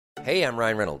Hey, I'm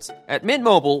Ryan Reynolds. At Mint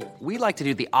Mobile, we like to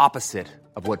do the opposite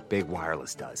of what Big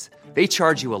Wireless does. They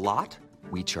charge you a lot,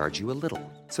 we charge you a little.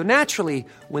 So naturally,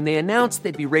 when they announced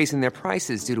they'd be raising their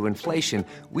prices due to inflation,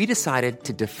 we decided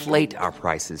to deflate our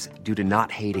prices due to not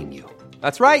hating you.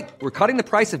 That's right. We're cutting the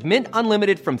price of Mint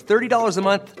Unlimited from $30 a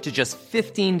month to just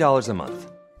 $15 a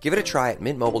month. Give it a try at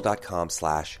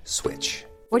mintmobile.com/switch.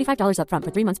 $45 up front for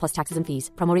 3 months plus taxes and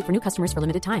fees. Promo rate for new customers for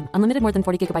limited time. Unlimited more than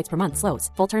 40 gigabytes per month. Slows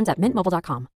full terms at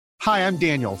mintmobile.com. Hi, I'm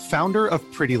Daniel, founder of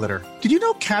Pretty Litter. Did you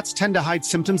know cats tend to hide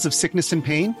symptoms of sickness and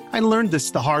pain? I learned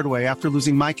this the hard way after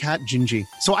losing my cat, Gingy.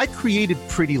 So I created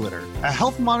Pretty Litter, a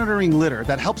health monitoring litter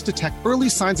that helps detect early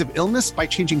signs of illness by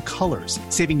changing colors,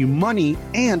 saving you money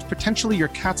and potentially your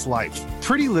cat's life.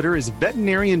 Pretty Litter is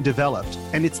veterinarian developed,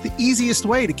 and it's the easiest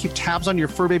way to keep tabs on your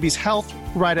fur baby's health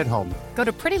right at home. Go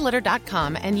to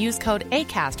prettylitter.com and use code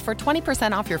ACAST for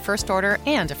 20% off your first order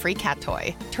and a free cat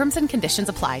toy. Terms and conditions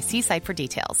apply. See site for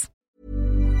details.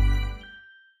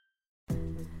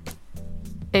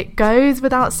 It goes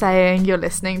without saying, you're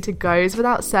listening to Goes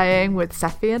Without Saying with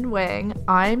Seffi and Wing.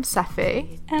 I'm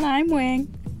Seffi. And I'm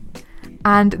Wing.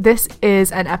 And this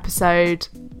is an episode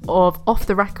of Off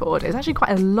the Record. It's actually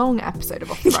quite a long episode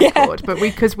of Off the Record, but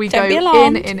because we go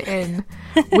in,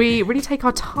 we really take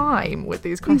our time with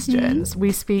these questions.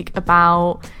 We speak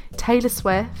about Taylor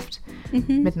Swift,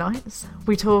 Midnights.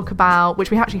 We talk about, which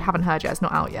we actually haven't heard yet, it's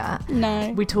not out yet.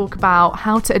 No. We talk about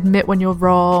how to admit when you're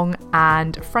wrong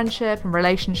and friendship and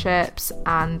relationships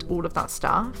and all of that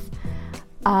stuff.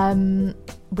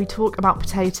 We talk about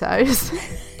potatoes.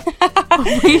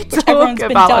 We talk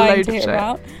about a load of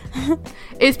shit.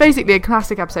 It's basically a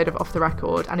classic episode of Off the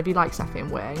Record, and if you like Seffi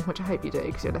and Wing, which I hope you do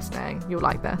because you're listening, you'll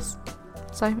like this.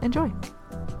 So enjoy.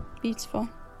 Beautiful.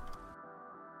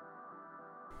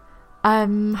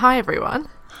 Hi everyone.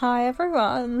 Hi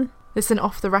everyone. This is an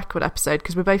Off the Record episode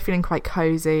because we're both feeling quite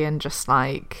cozy and just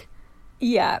like...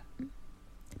 Yeah.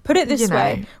 Put it this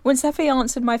way. When Seffi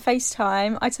answered my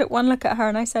FaceTime, I took one look at her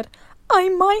and I said, I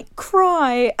might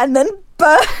cry, and then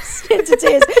burst into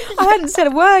tears. I hadn't said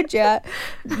a word yet,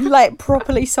 like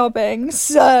properly sobbing,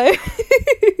 so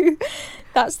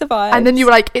that's the vibe. And then you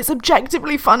were like, it's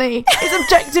objectively funny. It's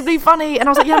objectively funny. And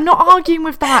I was like, yeah, I'm not arguing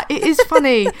with that. It is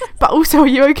funny. But also, are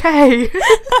you okay?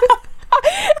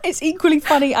 It's equally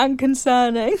funny and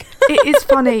concerning. It is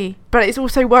funny, but it's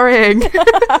also worrying.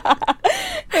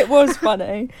 It was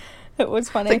funny. It was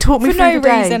funny. Like, talk me for through no the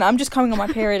day. reason. I'm just coming on my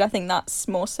period. I think that's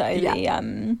more so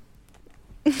the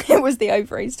it was the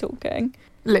ovaries talking.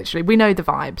 Literally, we know the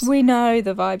vibes. We know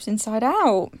the vibes inside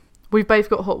out. We've both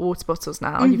got hot water bottles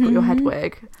now. You've got your head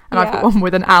wig, and I've got one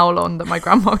with an owl on that my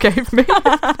grandma gave me.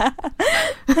 Kind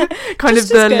of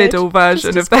the Lidl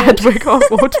version of the head wig hot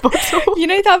water bottle. You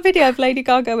know that video of Lady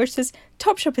Gaga where she says,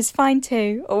 Topshop is fine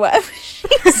too, or whatever she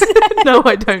said? No,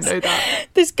 I don't know that.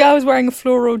 This girl was wearing a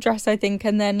floral dress, I think,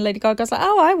 and then Lady Gaga's like,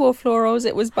 oh, I wore florals.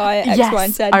 It was by X, Y,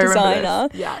 and Z designer.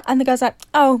 Yeah. And the guy's like,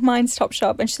 oh, mine's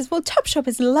Topshop. And she says, well, Topshop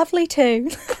is lovely too.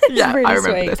 Yeah, really I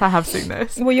remember sweet. this. I have seen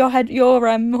this. Well, your hot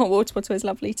water bottle is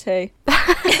lovely too.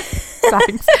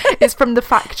 Thanks. It's from the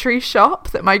factory shop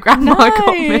that my grandma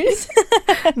got me.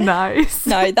 Nice.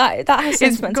 No, that has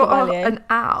sentimental value. It's got an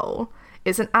owl.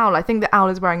 It's an owl. I think the owl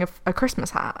is wearing a Christmas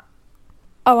hat.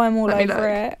 Oh, I'm all over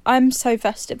it. I'm so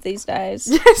festive these days.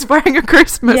 Yeah, it's wearing a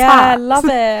Christmas hat. Yeah, I love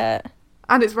it.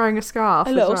 And it's wearing a scarf.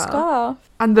 A little scarf.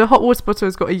 And the hot water bottle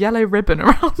has got a yellow ribbon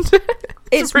around it.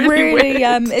 It's really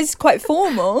it's quite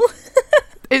formal.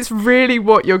 It's really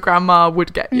what your grandma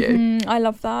would get you. I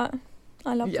love that.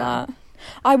 I love that.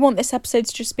 I want this episode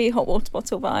to just be hot water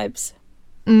bottle vibes.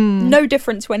 No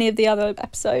different to any of the other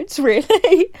episodes,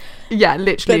 really. Yeah,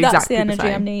 literally. But that's exactly the energy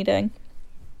same. I'm needing.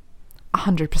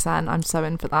 100%. I'm so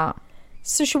in for that.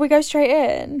 So should we go straight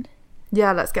in?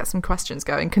 Yeah, let's get some questions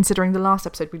going. Considering the last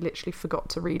episode, we literally forgot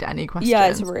to read any questions. Yeah,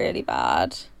 it's really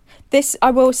bad. This, I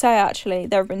will say, actually,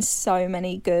 there have been so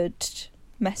many good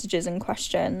messages and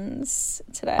questions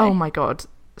today. Oh my God.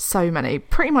 So many.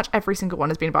 Pretty much every single one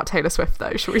has been about Taylor Swift,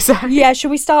 though, shall we say? Yeah, should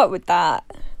we start with that?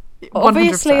 100%.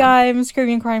 Obviously, I'm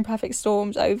screaming and crying perfect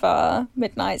storms over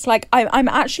Midnights. Like, I'm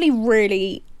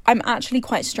actually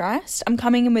quite stressed. I'm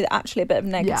coming in with actually a bit of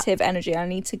negative energy. I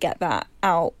need to get that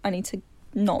out. I need to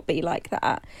not be like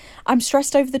that. I'm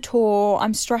stressed over the tour.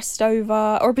 I'm stressed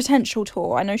over, or a potential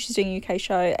tour. I know she's doing a UK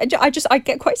show. I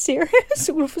get quite serious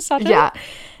all of a sudden. Yeah.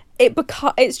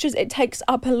 It takes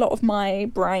up a lot of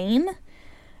my brain.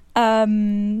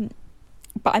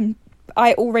 But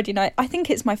I already know. I think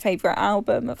it's my favourite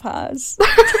album of hers.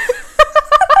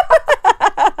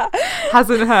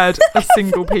 Hasn't heard a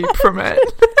single peep from it.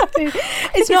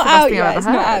 It's not out yet. It's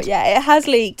not out yet. It has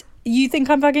leaked You think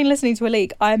I'm fucking listening to a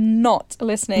leak? I'm not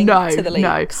listening to the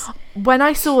leaks. No. When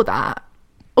I saw that,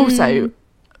 also,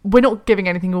 we're not giving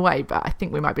anything away, but I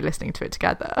think we might be listening to it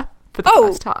together for the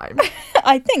first time.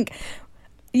 I think,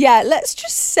 yeah, let's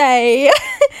just say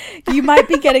you might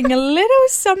be getting a little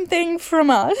something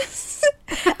from us.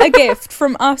 A gift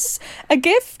from us. A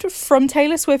gift from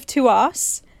Taylor Swift to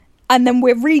us. And then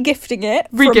we're re-gifting it.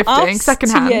 Re-gifting,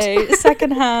 secondhand.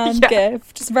 Secondhand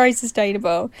gift. It's very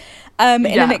sustainable. In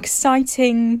an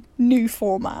exciting new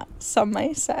format, some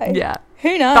may say. Yeah.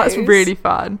 Who knows? That's really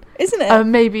fun. Isn't it?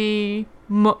 Maybe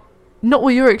not what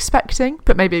you're expecting,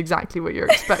 but maybe exactly what you're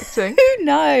expecting. Who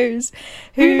knows?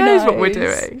 Who knows what we're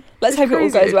doing? Let's hope it all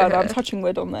goes well. I'm touching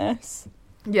wood on this.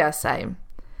 Yeah, same.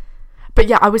 But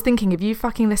yeah, I was thinking, if you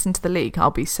fucking listen to the leak,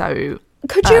 I'll be so...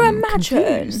 Could you imagine?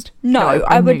 Confused. No,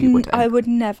 I wouldn't. I would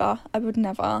never. I would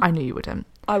never. I knew you wouldn't.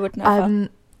 I would never.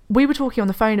 We were talking on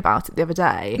the phone about it the other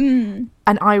day,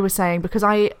 and I was saying, because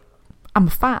I am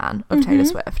a fan of Taylor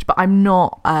Swift, but I'm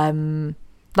not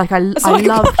like I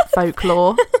loved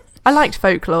Folklore. I liked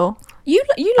Folklore. You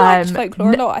liked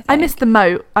Folklore a lot, I think. I missed the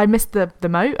moat. I missed the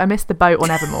moat. I missed the boat on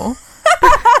Evermore.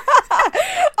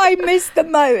 I missed the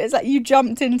moat. It's like you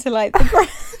jumped into like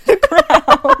the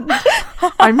ground.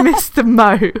 I missed the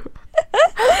moat.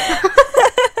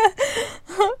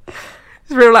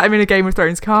 It's real like I'm in a Game of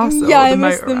Thrones castle. Yeah, I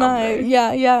missed the moat.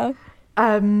 Yeah.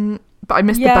 But I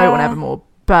missed the boat on Evermore.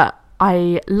 But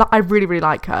I really, really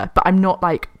like her. But I'm not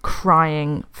like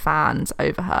crying fans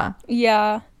over her.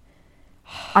 Yeah.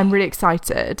 I'm really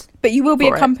excited. But you will be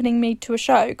accompanying me to a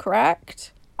show,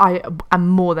 correct? I am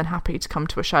more than happy to come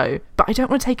to a show, but I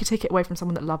don't want to take a ticket away from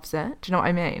someone that loves it. Do you know what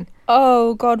I mean?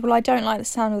 Oh, God, well, I don't like the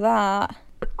sound of that.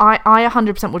 I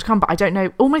 100% would come, but I don't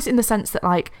know, almost in the sense that,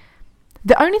 like,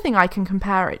 the only thing I can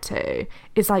compare it to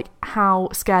is, like, how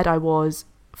scared I was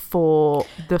for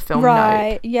the film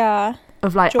Right, Nope. Yeah.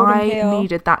 Of, like, Jordan Peele.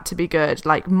 Needed that to be good.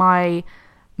 Like, my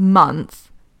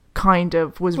month kind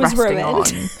of was resting ruined.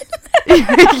 on...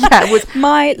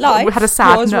 my life had a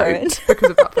sad was note ruined. because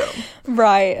of that film.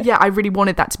 Right. Yeah, I really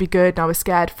wanted that to be good, and I was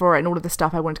scared for it, and all of the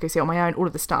stuff. I wanted to go see it on my own, all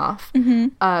of the stuff,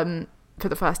 for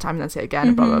the first time, and then see it again,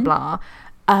 and blah blah blah.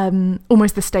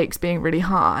 Almost the stakes being really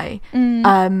high.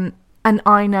 And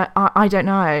I know, I don't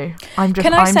know. I'm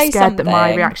scared that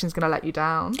my reaction is going to let you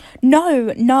down.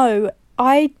 No.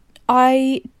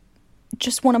 I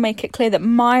just want to make it clear that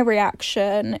my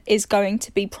reaction is going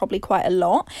to be probably quite a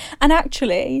lot. And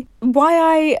actually, why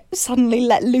I suddenly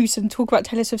let loose and talk about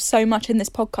Taylor Swift so much in this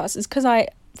podcast is because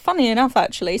funny enough,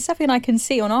 actually, Steffi and I can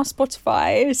see on our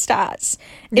Spotify stats,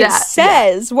 it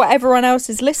says what everyone else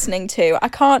is listening to. I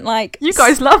can't You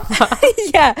guys love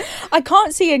that. Yeah. I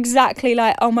can't see exactly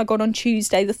oh my God, on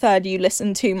Tuesday the 3rd you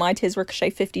listened to My Tears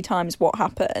Ricochet 50 times, what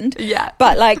happened? Yeah.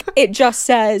 But it just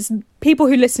says people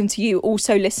who listen to you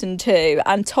also listen to,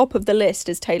 and top of the list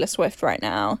is Taylor Swift right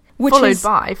now. Followed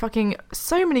by fucking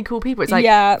so many cool people. It's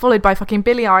followed by fucking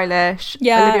Billie Eilish,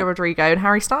 Olivia Rodrigo, and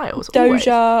Harry Styles.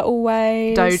 Doja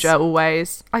always.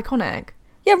 Iconic.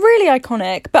 Yeah, really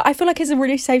iconic. But I feel like it's a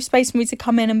really safe space for me to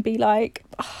come in and be like,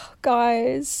 oh,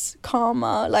 guys,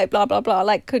 karma, blah, blah,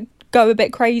 blah. Could go a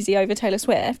bit crazy over Taylor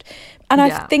Swift. And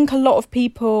I think a lot of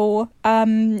people,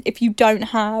 if you don't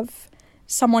have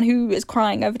someone who is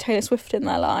crying over Taylor Swift in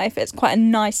their life, it's quite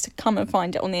nice to come and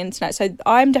find it on the internet. So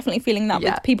I'm definitely feeling that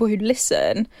with people who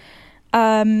listen.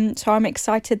 So I'm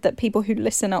excited that people who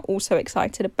listen are also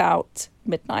excited about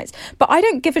Midnights. But I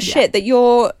don't give a shit that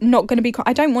you're not going to be...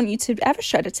 I don't want you to ever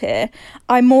shed a tear.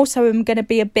 I more so am going to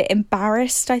be a bit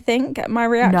embarrassed, I think, at my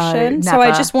reaction. No, so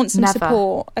I just want some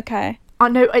support. Okay.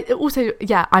 No, also,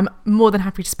 I'm more than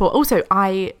happy to support. Also,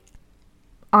 I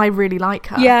really like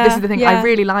her. Yeah, this is the thing. I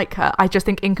really like her. I just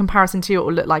think in comparison to you, it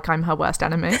will look like I'm her worst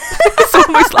enemy. It's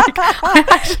almost like I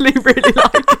actually really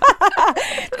like her.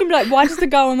 It's going to be why does the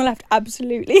girl on the left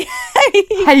absolutely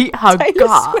hate her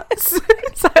guts?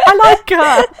 So I like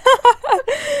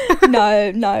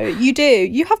her. No, you do.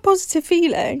 You have positive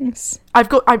feelings.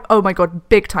 Oh my God,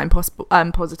 big time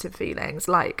positive feelings.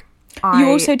 You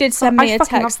also did send me a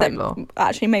text that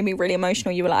actually made me really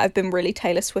emotional. You were like, I've been really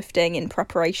Taylor Swifting in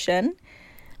preparation.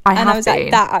 I was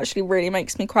like, that actually really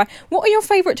makes me cry. What are your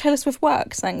favourite Taylor Swift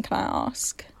works then, can I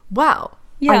ask? Well,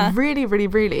 I really, really,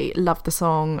 really love the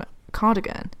song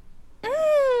Cardigan.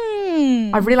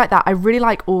 I really like that. I really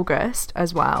like August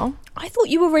as well. I thought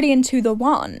you were really into The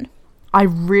One. I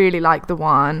really like The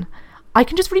One. I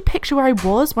can just really picture where I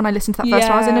was when I listened to that first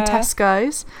time. I was in a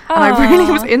Tesco's, and I really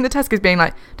was in the Tesco's being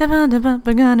like,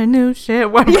 begun a new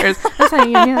shit. Whereas I'm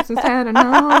saying yes instead of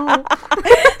no.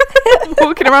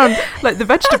 Walking around the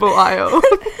vegetable aisle.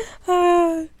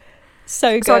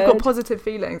 So good. So I've got positive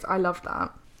feelings. I love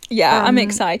that. Yeah, I'm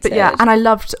excited. But yeah, and I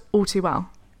loved All Too Well,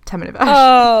 10-minute version.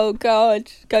 Oh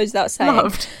God, goes without saying.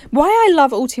 Loved. Why I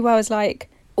love All Too Well is like,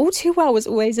 All Too Well was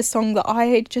always a song that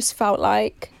I just felt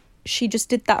like she just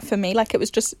did that for me. Like it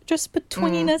was just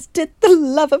between us, did the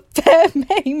love affair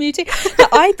make me too.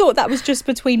 I thought that was just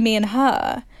between me and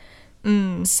her.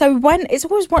 So when it's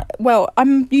always well,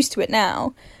 I'm used to it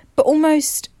now, but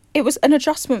almost it was an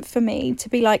adjustment for me to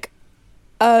be like,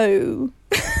 oh,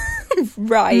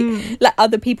 right, like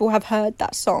other people have heard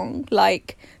that song.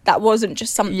 Like that wasn't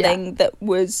just something that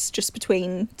was just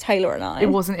between Taylor and I. It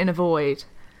wasn't in a void.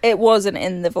 It wasn't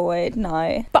in the void,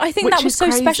 no. But I think that was so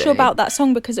crazy. Special about that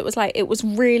song because it was like, it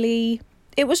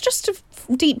was just a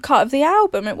deep cut of the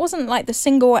album. It wasn't like the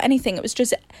single or anything. It was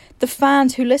just the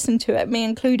fans who listened to it, me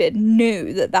included,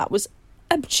 knew that was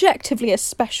objectively a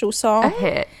special song. A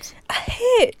hit. A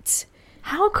hit.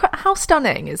 How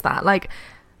stunning is that? Like,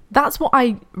 that's what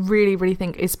I really, really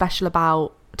think is special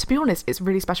about, to be honest, it's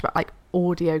really special about like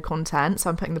audio content. So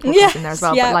I'm putting the podcast in there as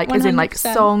well. But like 100%. As in like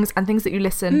songs and things that you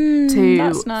listen to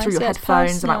nice. Through your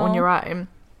headphones and like on your own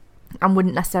and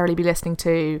wouldn't necessarily be listening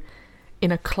to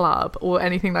in a club or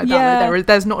anything like that. Like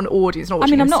there's not an audience. Not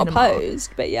watching I'm not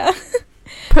opposed, but yeah.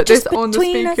 Put this on the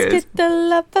speakers. Us, the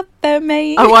love of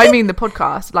me. Oh, I mean the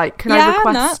podcast. Like, can I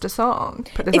request a song?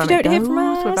 Put this if on you don't hear from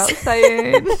us, without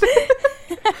saying.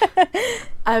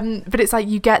 But it's like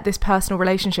you get this personal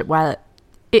relationship where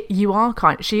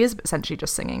she is essentially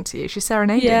just singing to you. She's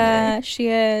serenading you. Yeah, she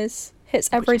is. Hits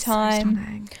every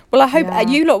time. So well, I hope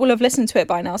you lot will have listened to it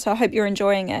by now, so I hope you're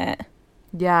enjoying it.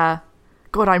 Yeah.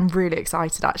 God, I'm really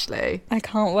excited actually. I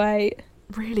can't wait.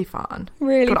 Really fun.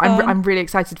 Really God, fun. I'm really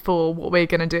excited for what we're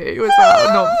going to do as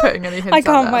well. Not putting any hints I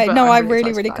can't out wait. There, no, I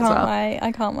really can't wait.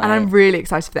 I can't wait. And I'm really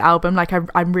excited for the album. Like,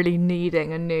 I'm really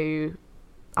needing a new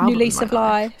album. New lease of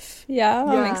life. Yeah,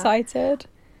 I'm excited.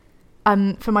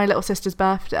 For my little sister's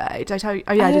birthday, did I tell you?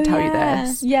 Oh yeah, I did tell you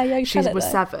this. Yeah. She was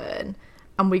 7,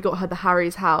 and we got her the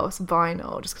Harry's House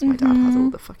vinyl just because my dad has all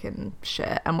the fucking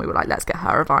shit, and we were like, let's get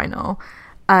her a vinyl.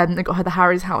 I got her the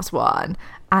Harry's House one,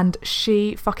 and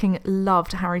she fucking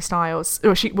loved Harry Styles.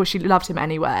 Or she loved him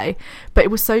anyway. But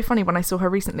it was so funny when I saw her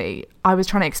recently. I was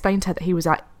trying to explain to her that he was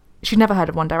like, she'd never heard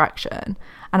of One Direction,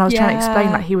 and I was trying to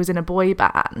explain that he was in a boy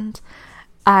band.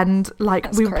 And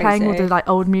like we were playing all the like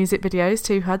old music videos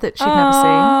to her that she'd never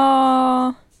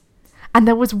seen. And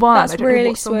there was one, I don't know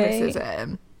what song this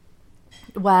is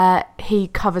where he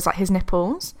covers like his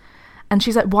nipples, and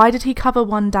she's like, why did he cover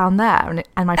one down there?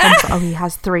 And my friend's like, oh, he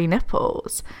has 3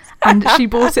 nipples. And she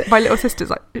bought it. My little sister's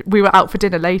like, we were out for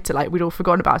dinner later, like we'd all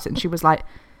forgotten about it, and she was like,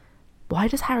 why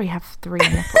does Harry have 3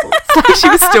 nipples? Like, she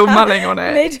was still mulling on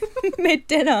it mid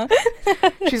dinner.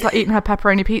 She's like eating her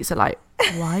pepperoni pizza, like,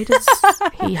 why does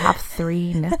he have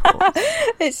 3 nipples?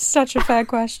 It's such a fair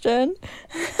question.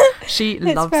 She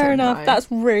loves it. Fair enough. Though. That's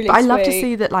really but sweet. I love to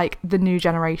see that like the new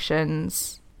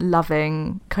generations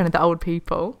loving kind of the old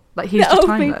people. Like he's just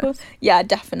timeless. People. Yeah,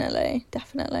 definitely.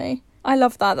 I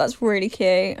love that. That's really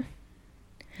cute.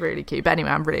 Really cute. But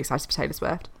anyway, I'm really excited for Taylor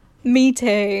Swift. Me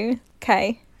too.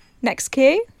 Okay. Next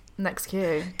cue.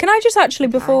 Can I just actually,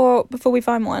 before we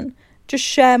find one, just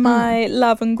share my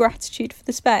love and gratitude for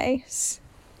the space?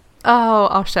 Oh,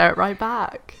 I'll share it right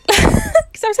back.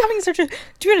 Because I was having such a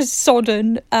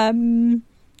sodden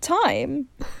time.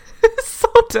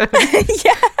 Sodden?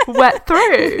 Yeah. Wet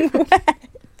through? Wet.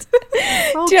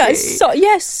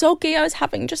 Soggy. I was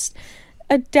having just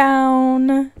a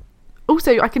down...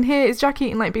 Also, I can hear, is Jack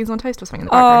eating like beans on toast or something in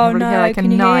the background? I can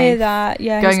really hear like a knife hear that?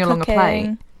 Yeah, going along a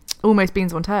plate. Almost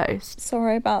beans on toast.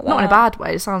 Sorry about that. Not in a bad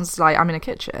way. It sounds like I'm in a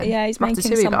kitchen. Yeah, he's making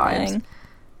something. Vibes.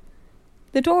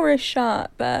 The door is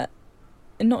shut, but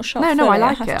not shut. No, I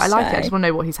like it. I like it. I just want to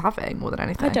know what he's having more than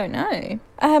anything. I don't know.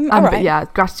 All right. But yeah,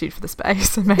 gratitude for the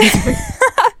space. Amazing.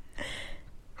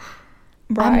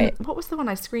 Right. What was the one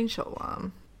I screenshot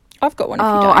one? I've got one. If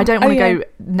you don't. I don't want to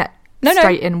go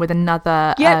straight in with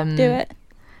another. Yeah, do it.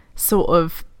 Sort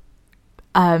of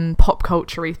pop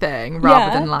culture-y thing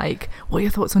rather than like, what are your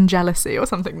thoughts on jealousy or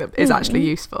something that is actually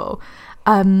useful.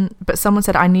 But someone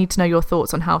said, I need to know your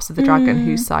thoughts on House of the Dragon.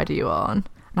 Whose side are you on?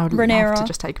 And I would love to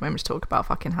just take a moment to talk about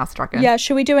fucking House of the Dragon. Yeah,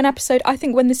 should we do an episode? I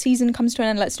think when the season comes to an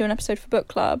end, let's do an episode for book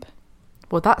club.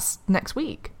 Well, that's next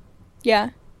week.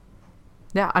 Yeah.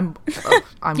 Yeah, I'm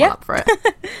well up for it.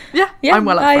 Yeah, I'm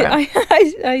well up for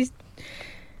it.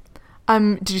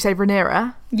 Did you say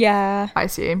Rhaenyra? Yeah. I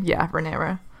assume. Yeah,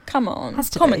 Rhaenyra. Come on. It's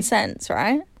common sense,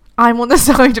 right? I'm on the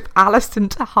side of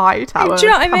Alicent Hightower. Do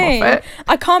you know what I mean?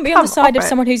 I can't be on the side of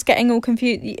someone who's getting all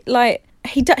confused. Like,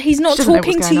 he's not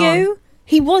talking to you.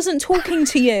 He wasn't talking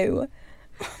to you.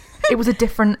 It was a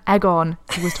different Aegon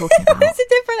he was talking about. It's a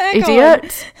different Aegon.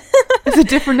 Idiot. It's a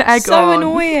different Aegon. So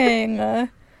annoying.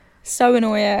 So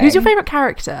annoying. Who's your favourite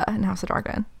character in House of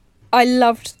Dragon? I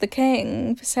loved the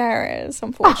king, Viserys,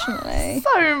 unfortunately.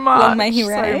 So much. Long may he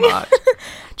reign. So much.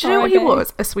 Do you know what he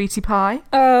was? A sweetie pie.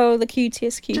 Oh, the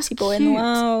cutest cutie Just boy cute. in the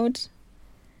world.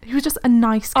 He was just a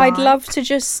nice guy. I'd love to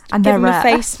just And give they're him a rare.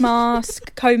 face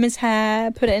mask, comb his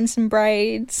hair, put it in some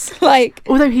braids. Like,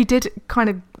 Although he did kind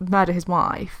of murder his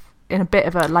wife in a bit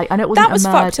of a, like, I know it wasn't that was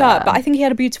a murder. fucked up, but I think he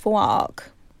had a beautiful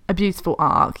arc. A beautiful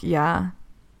arc, yeah.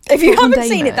 If you From haven't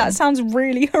seen it, Damon. that sounds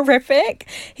really horrific.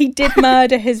 He did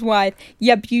murder his wife.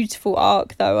 Yeah, beautiful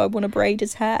arc, though. I want to braid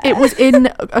his hair. It was in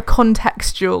a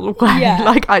contextual way. Yeah.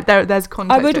 Like, there's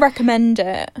context. I would recommend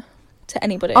it to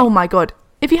anybody. Oh my God.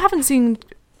 If you haven't seen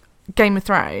Game of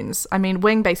Thrones, I mean,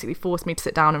 Wing basically forced me to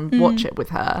sit down and watch it with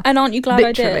her. And aren't you glad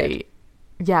I did? Literally,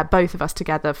 yeah, both of us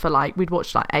together for like, we'd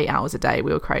watch like 8 hours a day.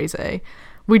 We were crazy.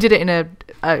 We did it in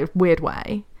a weird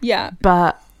way. Yeah.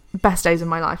 But best days of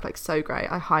my life, like, so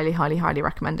great. I highly, highly, highly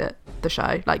recommend it. The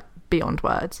show, like, beyond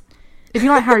words. If you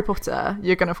like Harry Potter,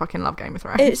 you're gonna fucking love Game of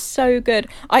Thrones. It's so good.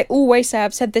 I always say,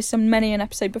 I've said this on many an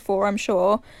episode before, I'm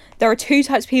sure. There are two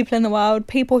types of people in the world: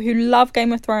 people who love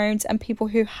Game of Thrones and people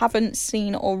who haven't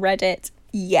seen or read it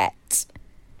yet.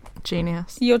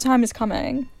 Genius. Your time is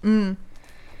coming.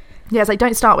 Yeah, it's like,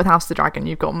 don't start with House of the Dragon.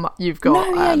 You've got.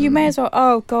 No, yeah, you may as well.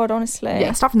 Oh God, honestly.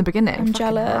 Yeah, start from the beginning. I'm Fucking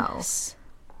jealous.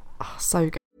 hell. Oh, so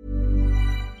good.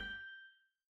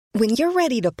 When you're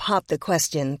ready to pop the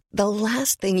question, the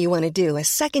last thing you want to do is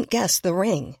second-guess the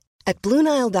ring. At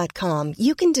BlueNile.com,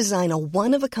 you can design a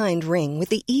one-of-a-kind ring with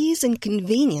the ease and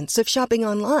convenience of shopping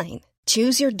online.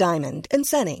 Choose your diamond and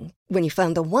setting. When you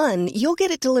find the one, you'll get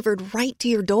it delivered right to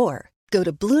your door. Go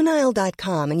to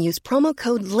BlueNile.com and use promo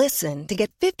code LISTEN to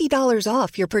get $50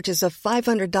 off your purchase of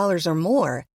 $500 or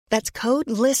more. That's code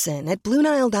LISTEN at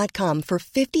BlueNile.com for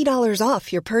 $50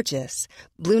 off your purchase.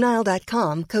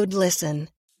 BlueNile.com, code LISTEN.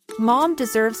 Mom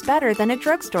deserves better than a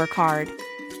drugstore card.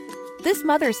 This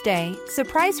Mother's Day,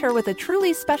 surprise her with a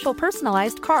truly special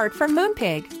personalized card from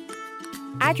Moonpig.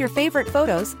 Add your favorite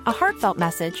photos, a heartfelt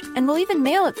message, and we'll even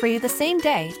mail it for you the same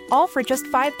day, all for just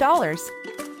 $5.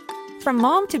 From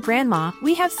mom to grandma,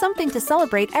 we have something to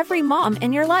celebrate every mom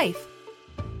in your life.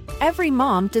 Every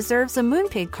mom deserves a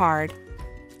Moonpig card.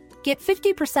 Get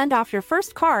 50% off your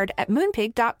first card at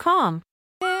Moonpig.com.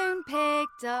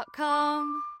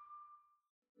 Moonpig.com.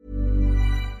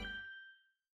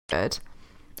 Good.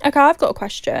 Okay, I've got a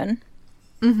question.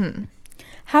 Mm-hmm.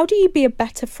 How do you be a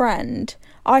better friend?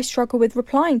 I struggle with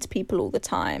replying to people all the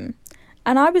time.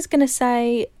 And I was going to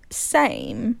say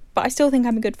same, but I still think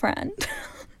I'm a good friend.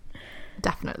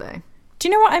 Definitely. Do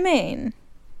you know what I mean?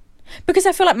 Because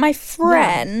I feel like my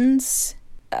friends,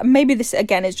 maybe this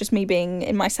again is just me being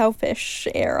in my selfish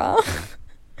era.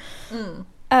 Does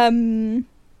someone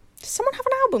have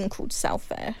an album called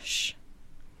Selfish?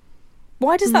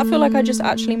 Why does that feel like I just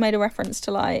actually made a reference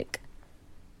to like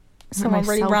someone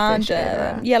really random?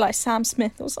 Era. Yeah, like Sam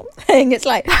Smith or something. It's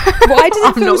like, why does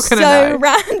it feel so know.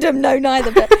 random? No,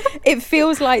 neither. But it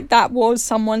feels like that was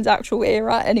someone's actual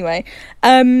era. Anyway,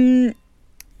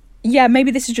 yeah, maybe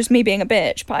this is just me being a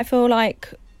bitch, but I feel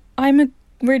like I'm a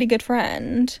really good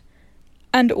friend,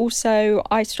 and also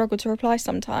I struggle to reply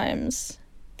sometimes.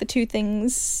 The two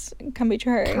things can be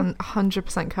true. Can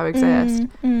 100% coexist.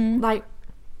 Like,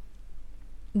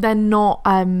 they're not,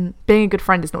 being a good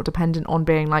friend is not dependent on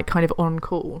being like kind of on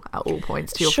call at all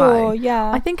points to your phone. Sure, yeah.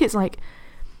 I think it's like,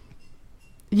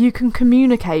 you can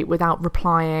communicate without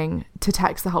replying to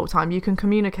text the whole time. You can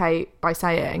communicate by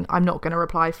saying, I'm not going to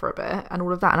reply for a bit, and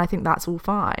all of that. And I think that's all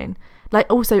fine.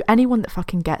 Like, also, anyone that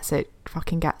fucking gets it. And I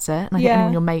think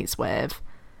anyone you're mates with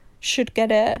should get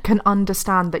it. Can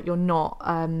understand that you're not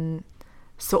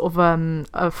sort of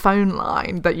a phone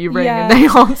line that you ring and they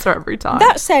answer every time.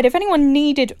 That said, if anyone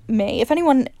needed me, if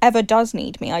anyone ever does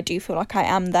need me, I do feel like I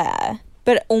am there.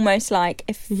 But almost like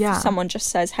if someone just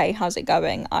says, hey, how's it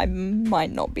going? I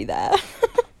might not be there.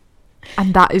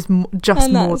 And that is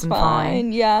just more than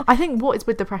fine. Yeah. I think what is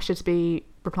with the pressure to be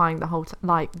replying the whole time,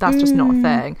 like, that's just not a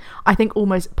thing. I think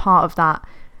almost part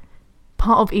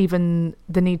of even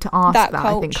the need to ask that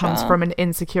I think comes from an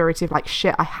insecurity of like,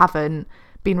 shit, I haven't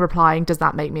been replying. Does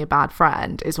that make me a bad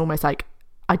friend? It's almost like,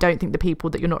 I don't think the people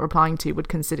that you're not replying to would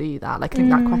consider you that. Like, I think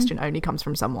that question only comes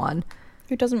from someone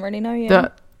who doesn't really know you.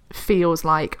 That feels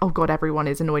like, oh God, everyone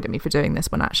is annoyed at me for doing this,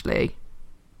 when actually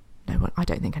no one, I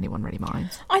don't think anyone really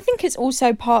minds. I think it's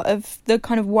also part of the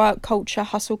kind of work culture,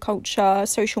 hustle culture,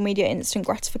 social media instant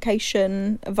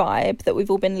gratification vibe that we've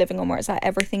all been living on, where it's like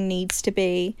everything needs to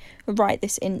be right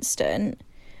this instant.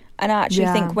 And I actually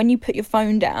think when you put your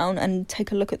phone down and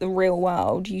take a look at the real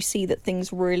world, you see that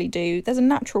things really do. There's a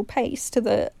natural pace to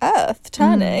the earth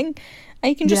turning, and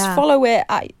you can just follow it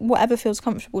at whatever feels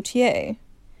comfortable to you. It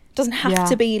doesn't have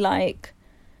to be like...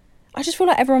 I just feel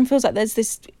like everyone feels like there's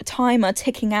this timer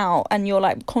ticking out and you're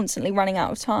like constantly running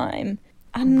out of time.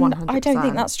 And 100%. I don't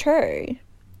think that's true.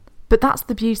 But that's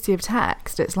the beauty of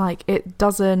text. It's like, it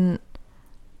doesn't...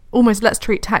 Almost, let's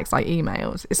treat text like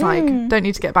emails. It's like, don't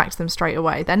need to get back to them straight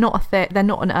away. They're not they're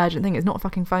not an urgent thing. It's not a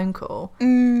fucking phone call.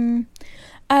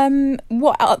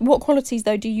 What qualities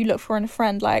though do you look for in a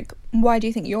friend? Like, why do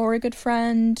you think you're a good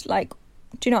friend? Like,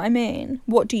 do you know what I mean?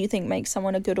 What do you think makes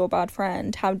someone a good or bad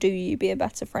friend? How do you be a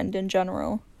better friend in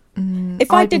general?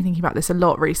 I've been thinking about this a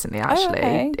lot recently,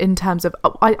 actually, in terms of...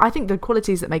 I think the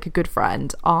qualities that make a good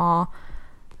friend are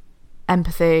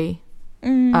empathy,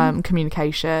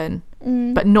 communication,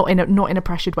 but not in a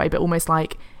pressured way, but almost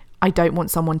like, I don't want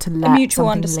someone to let mutual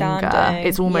something understanding. linger.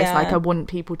 It's almost like I want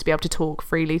people to be able to talk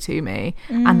freely to me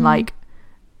and like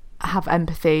have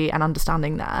empathy and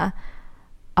understanding there.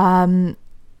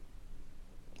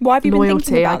 What have you been loyalty,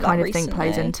 thinking about I kind that of think recently?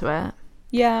 plays into it.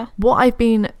 Yeah. What I've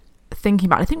been thinking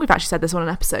about, I think we've actually said this on an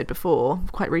episode before,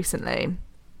 quite recently,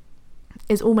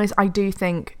 is almost, I do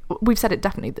think, we've said it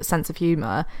definitely, that sense of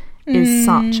humour is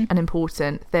such an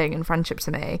important thing in friendship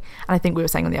to me. And I think we were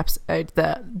saying on the episode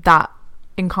that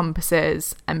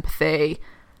encompasses empathy,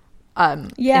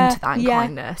 into that, and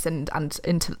kindness and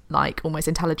into like almost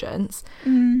intelligence,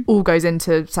 all goes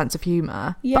into sense of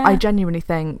humour. But I genuinely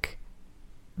think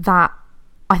that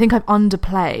I've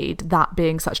underplayed that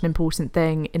being such an important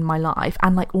thing in my life,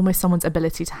 and like almost someone's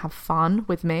ability to have fun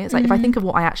with me. It's like, if I think of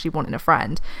what I actually want in a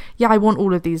friend, I want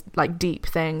all of these like deep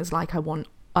things. Like I want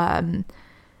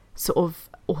sort of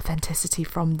authenticity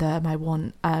from them, I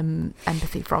want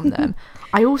empathy from them.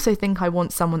 I also think I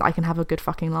want someone that I can have a good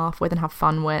fucking laugh with and have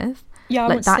fun with. I like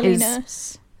want that silliness.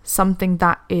 Is something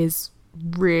that is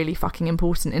really fucking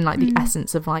important in like the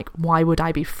essence of like, why would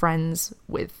I be friends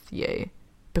with you?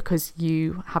 Because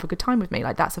you have a good time with me.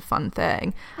 Like, that's a fun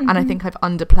thing. And I think I've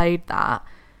underplayed that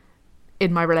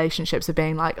in my relationships of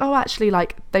being like, oh, actually,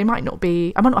 like, I might not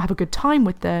have a good time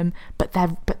with them, but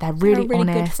they're really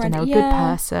honest and they're a good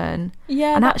person.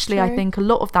 And actually, true. I think a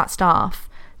lot of that stuff,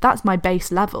 that's my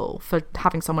base level for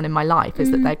having someone in my life,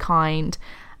 is that they're kind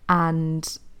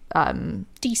and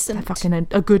decent. They're fucking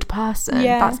a good person.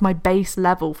 That's my base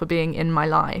level for being in my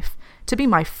life. To be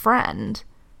my friend,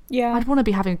 I'd want to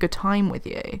be having a good time with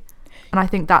you. And I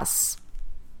think that's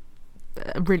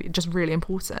really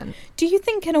important. Do you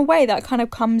think in a way that kind of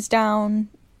comes down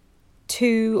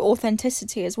to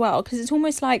authenticity as well? Because it's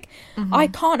almost like I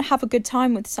can't have a good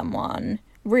time with someone,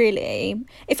 really,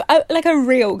 if like a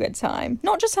real good time,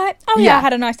 not just like, I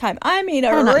had a nice time. I mean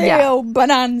real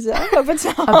bonanza of a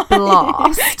time. A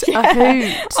blast. A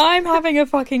hoot. I'm having a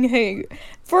fucking hoot.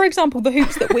 For example, the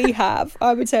hoots that we have,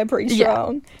 I would say, are pretty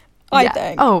strong. I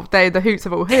think. Oh, they're the hoots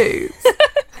of all hoots.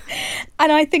 And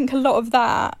I think a lot of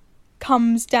that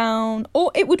comes down,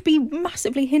 or it would be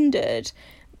massively hindered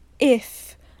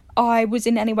if I was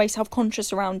in any way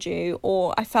self-conscious around you,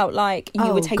 or I felt like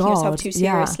you were taking yourself too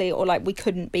seriously, or like we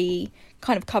couldn't be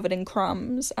kind of covered in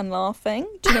crumbs and laughing.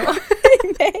 Do you know what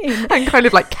I mean? And kind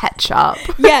of like ketchup.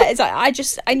 Yeah, it's like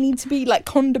I need to be like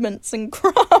condiments and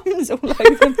crumbs all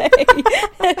over me.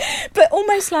 But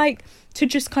almost like to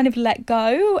just kind of let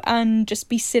go and just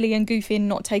be silly and goofy and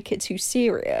not take it too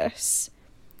serious.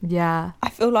 Yeah. I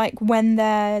feel like when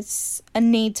there's a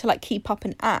need to like keep up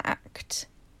and act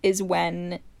is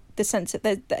when a sense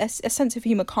of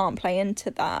humour can't play into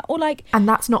that. Or like, and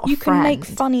that's not you can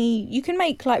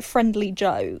make like friendly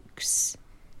jokes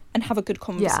and have a good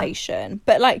conversation,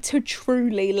 but like to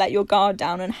truly let your guard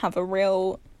down and have a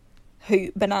real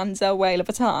hoot bonanza whale of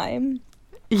a time,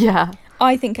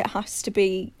 I think it has to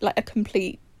be like a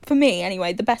complete, for me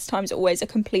anyway, the best times are always a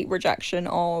complete rejection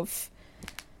of,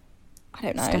 I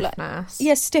don't know, stiffness.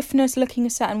 Like, stiffness, looking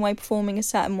a certain way, performing a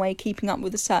certain way, keeping up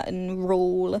with a certain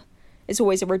rule. It's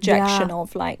always a rejection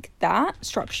of like that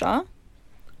structure.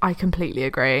 I completely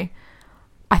agree.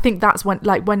 I think that's when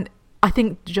I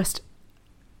think just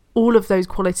all of those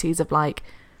qualities of like,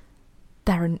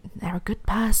 they're a good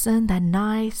person, they're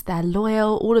nice, they're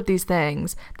loyal, all of these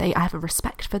things, I have a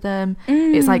respect for them.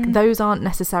 It's like, those aren't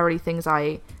necessarily things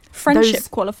friendship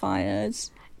qualifiers.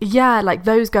 Yeah, like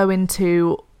those go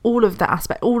into all of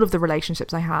the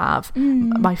relationships I have,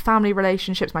 my family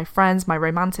relationships, my friends, my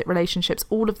romantic relationships,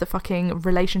 all of the fucking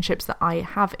relationships that I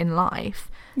have in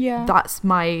life. Yeah. That's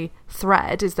my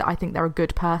thread, is that I think they're a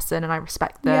good person and I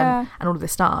respect them and all of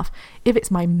this stuff. If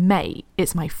it's my mate,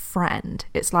 it's my friend,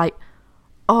 it's like,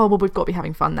 oh, well, we've got to be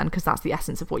having fun then, because that's the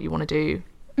essence of what you want to do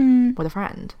with a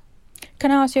friend.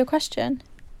 Can I ask you a question?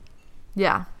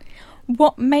 Yeah.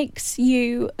 What makes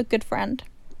you a good friend?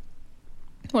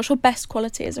 What's your best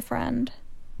quality as a friend?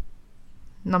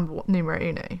 Numero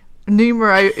uno.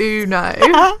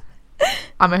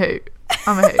 I'm a hoot.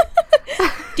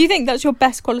 Do you think that's your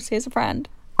best quality as a friend?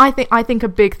 I think a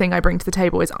big thing I bring to the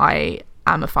table is I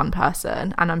am a fun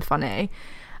person and I'm funny.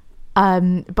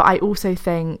 But I also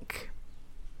think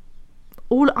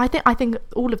I think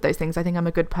all of those things. I think I'm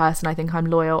a good person. I think I'm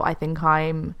loyal. I think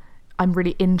I'm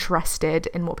really interested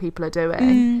in what people are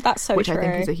doing. That's so which true. I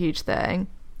think is a huge thing.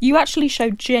 You actually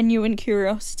show genuine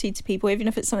curiosity to people, even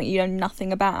if it's something you know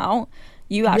nothing about.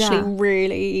 You actually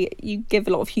really, you give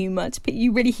a lot of humour to people.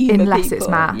 You really humour people. Unless it's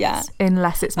maths. Yeah.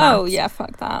 Unless it's maths. Oh, yeah,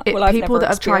 fuck that. People that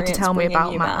have tried to tell me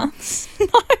about maths.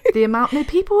 No.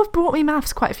 People have brought me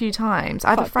maths quite a few times. I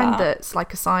have a friend that's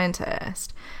like a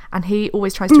scientist, and he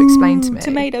always tries to explain to me.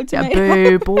 Tomato. Yeah,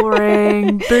 boo,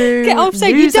 boring, boo. Get off,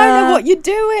 saying you don't know what you're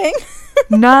doing.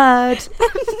 Nerd.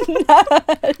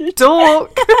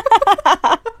 Dork.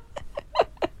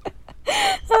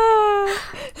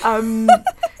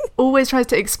 Always tries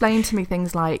to explain to me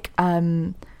things like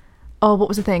what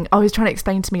was the thing? He was trying to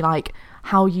explain to me like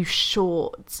how you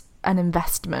short an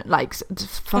investment, like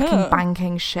fucking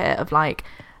banking shit of like,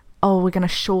 we're gonna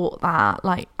short that.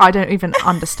 Like, I don't even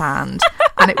understand.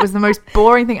 And it was the most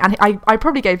boring thing. And I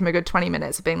probably gave him a good 20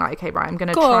 minutes of being like, okay, right, I'm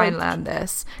gonna try and learn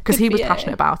this, because he was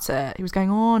passionate about it. He was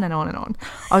going on and on and on.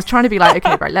 I was trying to be like,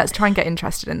 okay, right, let's try and get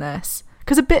interested in this,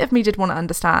 because a bit of me did want to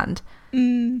understand.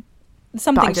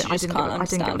 Some things you just can't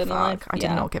understand in life. I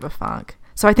did not give a fuck.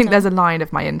 So I think there's a line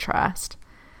of my interest.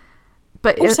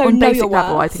 But also, on basic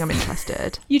level, I think I'm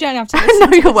interested. You don't have to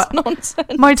listen to your this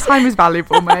nonsense. My time is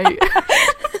valuable, mate.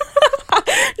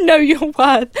 Know your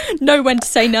worth. Know when to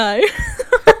say no.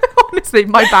 Honestly,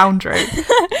 my boundary.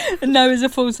 No is a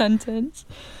full sentence.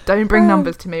 Don't bring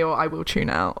numbers to me or I will tune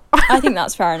out. I think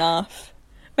that's fair enough.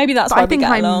 Maybe that's why we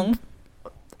get along.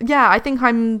 Yeah, I think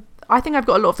I've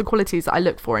got a lot of the qualities that I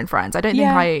look for in friends. I don't think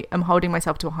I am holding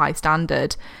myself to a high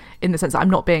standard, in the sense that I'm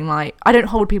not being like, I don't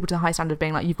hold people to a high standard of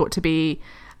being like, you've got to be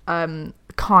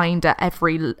kind at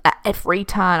every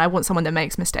turn. I want someone that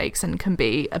makes mistakes and can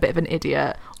be a bit of an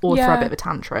idiot or throw a bit of a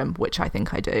tantrum, which I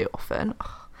think I do often.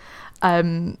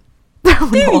 Not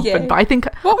often, but I think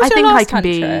I can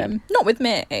tantrum? Be not with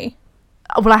me.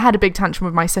 Well, I had a big tantrum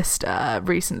with my sister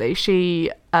recently.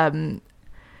 She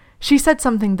said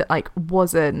something that like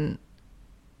wasn't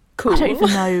cool. I don't even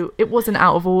know. It wasn't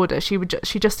out of order. She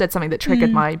just said something that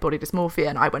triggered my body dysmorphia,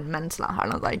 and I went mental at her.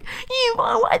 And I was like,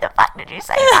 why the fuck did you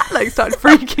say that? Like, started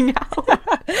freaking out.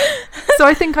 So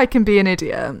I think I can be an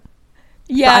idiot.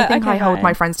 Yeah, but I think I hold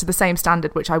my friends to the same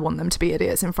standard, which I want them to be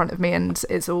idiots in front of me, and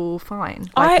it's all fine.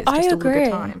 Like, I just agree. All a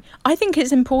good time. I think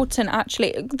it's important,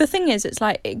 actually. The thing is, it's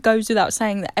like, it goes without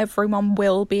saying that everyone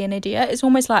will be an idiot. It's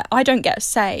almost like I don't get a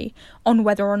say on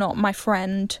whether or not my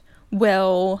friend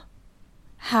will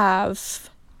have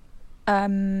I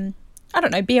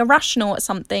don't know, be irrational at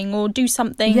something or do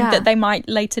something that they might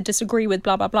later disagree with,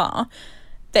 blah blah blah.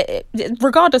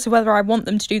 Regardless of whether I want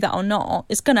them to do that or not,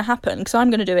 it's going to happen, because I'm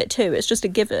going to do it too. It's just a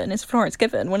given. It's Florence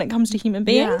given when it comes to human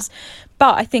beings.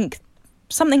 But I think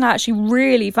something I actually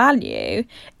really value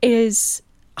is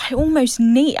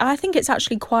I think it's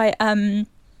actually quite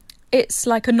it's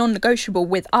like a non-negotiable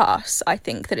with us. I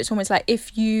think that it's almost like,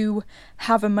 if you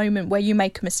have a moment where you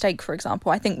make a mistake, for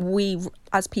example, I think we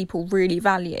as people really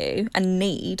value and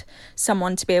need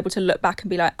someone to be able to look back and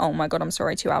be like, oh my god, I'm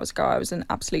sorry, 2 hours ago I was an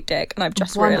absolute dick and I've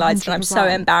just realised and I'm so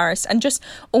embarrassed, and just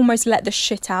almost let the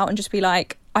shit out and just be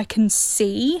like, I can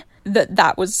see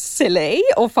that was silly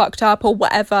or fucked up or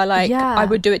whatever, like I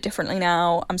would do it differently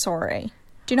now, I'm sorry.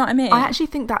 Do you know what I mean? I actually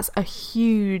think that's a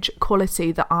huge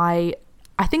quality that I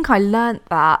think I learnt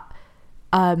that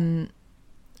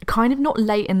kind of not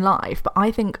late in life, but I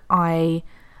think a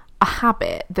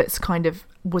habit that's kind of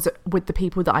was with the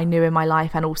people that I knew in my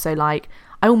life, and also like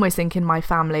I almost think in my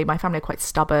family are quite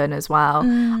stubborn as well.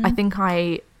 I think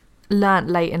I learnt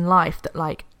late in life that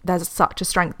like there's such a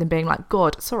strength in being like,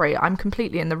 God, sorry, I'm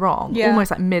completely in the wrong, almost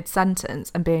like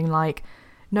mid-sentence, and being like,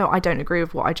 no, I don't agree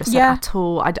with what I just said at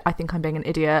all. I think I'm being an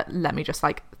idiot. Let me just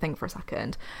like think for a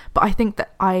second. But I think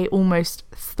that I almost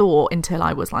thought until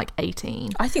I was like 18.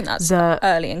 I think that's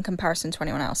early in comparison to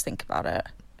anyone else. Think about it.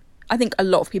 I think a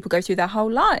lot of people go through their whole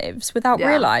lives without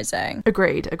realising.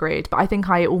 Agreed. But I think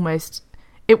I almost...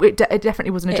 It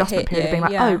definitely was an adjustment period of being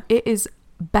like, oh, it is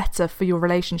better for your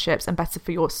relationships and better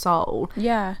for your soul.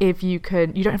 Yeah. If you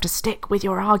don't have to stick with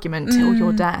your argument till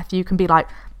your death. You can be like...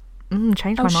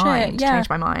 change my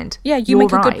mind. Yeah, you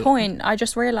make a good point. I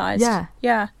just realised.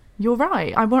 Yeah. You're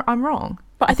right. I'm wrong.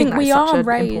 But I think we are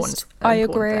raised, I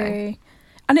agree. Thing.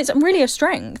 And it's really a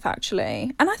strength,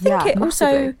 actually. And I think it massively.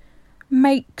 Also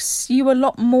makes you a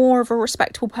lot more of a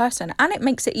respectable person, and it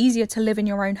makes it easier to live in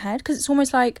your own head, because it's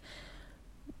almost like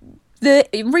the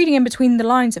reading in between the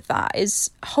lines of that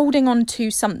is holding on to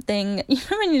something. You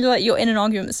know, when you're in an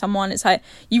argument with someone, it's like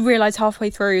you realise halfway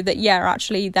through that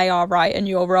actually they are right and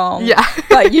you're wrong. Yeah.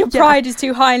 But your pride is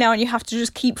too high now, and you have to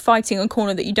just keep fighting a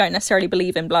corner that you don't necessarily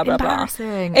believe in. Blah blah blah.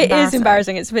 It is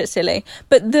embarrassing. It's a bit silly.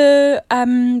 But the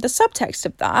subtext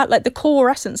of that, like the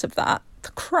core essence of that, the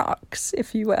crux,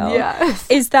 if you will,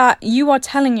 is that you are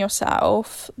telling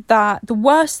yourself that the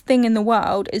worst thing in the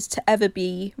world is to ever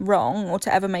be wrong or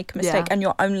to ever make a mistake, and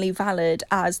you're only valid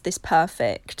as this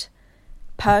perfect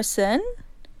person.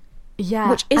 Yeah,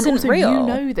 which isn't and also real. You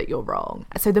know that you're wrong.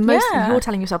 So you're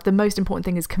telling yourself the most important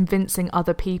thing is convincing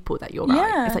other people that you're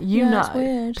right. It's like you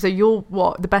know. So you're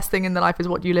the best thing in the life is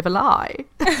what you live a lie.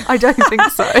 I don't think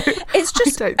so. It's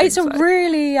just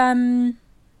really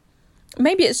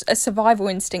maybe it's a survival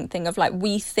instinct thing of like,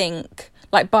 we think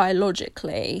like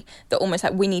biologically that almost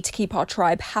like we need to keep our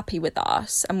tribe happy with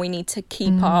us, and we need to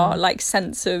keep our like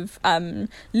sense of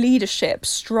leadership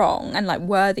strong and like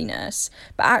worthiness.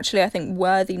 But actually I think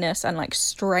worthiness and like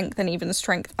strength, and even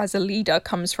strength as a leader,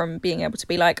 comes from being able to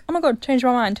be like, oh my god, change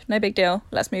my mind, no big deal,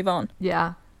 let's move on.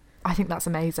 Yeah, I think that's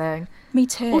amazing. Me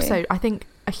too. Also, I think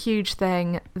a huge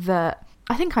thing that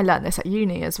I think I learned this at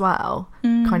uni as well,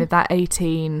 kind of that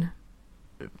 18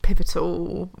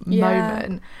 pivotal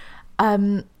moment,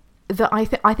 that I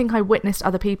think I witnessed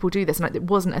other people do this, and it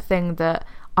wasn't a thing that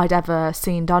I'd ever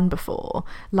seen done before,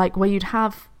 like where you'd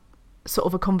have sort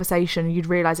of a conversation, you'd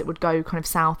realise it would go kind of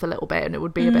south a little bit, and it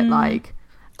would be a bit like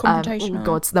oh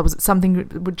god, so there was something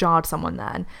that would jar someone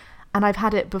then. And I've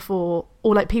had it before,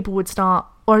 or like people would start,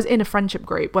 or I was in a friendship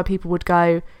group where people would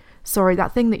go, sorry,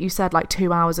 that thing that you said like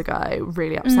 2 hours ago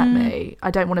really upset me.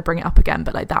 I don't want to bring it up again,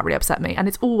 but like that really upset me. And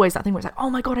it's always that thing where it's like, oh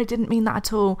my god, I didn't mean that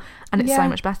at all, and it's so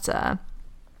much better.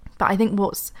 But I think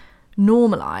what's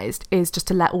normalised is just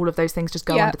to let all of those things just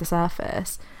go under the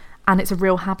surface. And it's a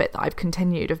real habit that I've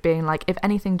continued of being like, if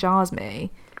anything jars me,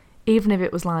 even if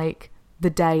it was like the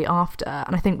day after,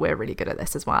 and I think we're really good at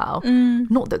this as well,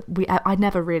 not that I'd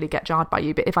never really get jarred by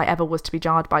you, but if I ever was to be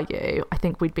jarred by you, I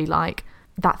think we'd be like,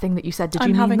 that thing that you said, did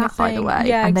you mean that, by the way?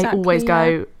 Yeah, and exactly, they always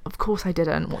go, of course I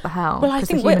didn't, what the hell? Well, I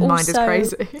think the human mind is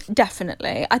crazy.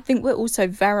 Definitely. I think we're also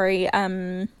very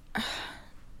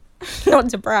not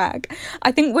to brag,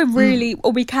 I think we're really,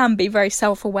 or we can be very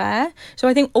self-aware. So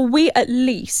I think, or we at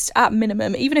least, at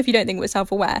minimum, even if you don't think we're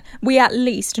self-aware, we at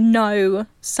least know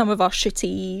some of our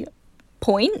shitty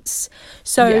points.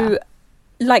 So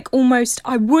like almost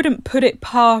I wouldn't put it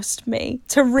past me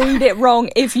to read it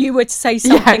wrong if you were to say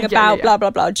something about blah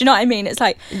blah blah. Do you know what I mean? It's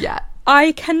like,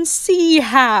 I can see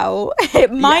how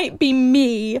it might be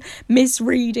me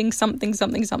misreading something.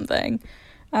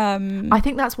 I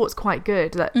think that's what's quite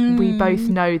good, that we both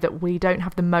know that we don't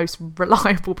have the most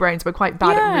reliable brains. We're quite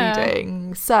bad at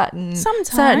reading certain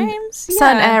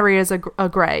areas are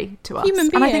grey to us,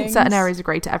 and I think certain areas are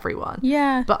grey to everyone.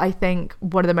 But I think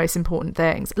one of the most important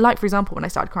things, like for example when I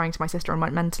started crying to my sister and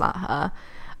went mental at her,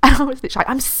 and I was literally like,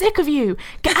 I'm sick of you,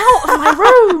 get out of my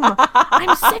room,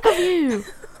 I'm sick of you.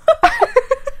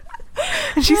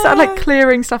 And she started like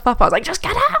clearing stuff up. I was like, just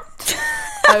get out.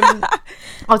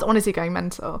 I was honestly going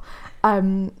mental.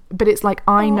 But it's like,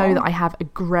 I know that I have a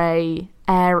grey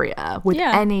area with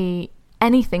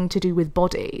anything to do with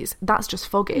bodies. That's just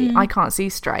foggy. I can't see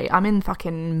straight. I'm in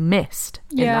fucking mist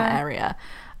in that area.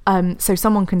 So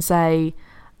someone can say,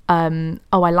 oh,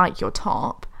 I like your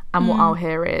top. And what I'll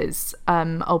hear is,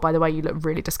 oh, by the way, you look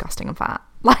really disgusting and fat.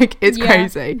 Like, it's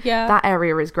crazy. That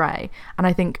area is grey. And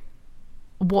I think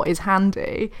what is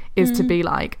handy is to be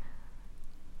like,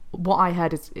 what I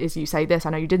heard is you say this, I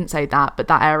know you didn't say that, but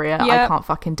that area, I can't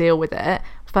fucking deal with it.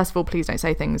 First of all, please don't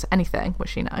say anything, which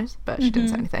she knows, but she didn't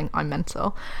say anything, I'm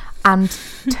mental. And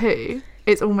two,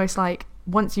 it's almost like,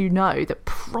 once you know that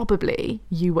probably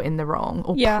you were in the wrong,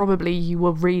 or probably you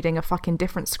were reading a fucking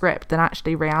different script than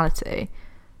actually reality,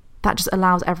 that just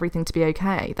allows everything to be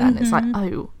okay. Then it's like,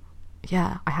 oh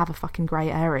yeah, I have a fucking grey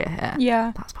area here.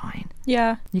 Yeah, that's fine.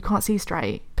 Yeah, you can't see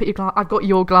straight. Put your I've got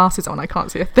your glasses on. I can't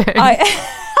see a thing.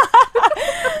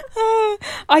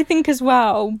 I think as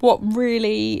well, what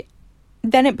really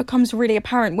then it becomes really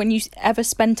apparent when you ever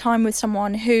spend time with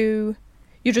someone who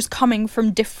you're just coming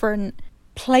from different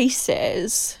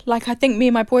places. Like, I think me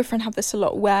and my boyfriend have this a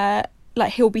lot, where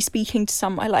like he'll be speaking to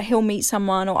someone, like he'll meet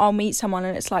someone or I'll meet someone,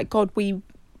 and it's like, God,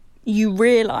 you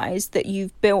realise that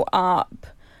you've built up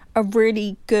a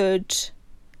really good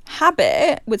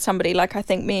habit with somebody, like I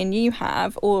think me and you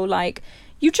have, or like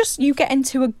you get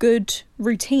into a good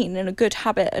routine and a good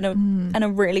habit and a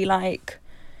really like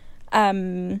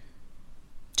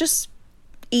just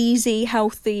easy,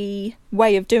 healthy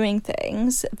way of doing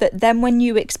things, that then when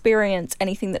you experience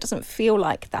anything that doesn't feel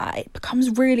like that, it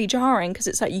becomes really jarring, because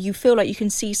it's like you feel like you can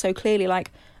see so clearly, like,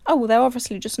 oh well, they're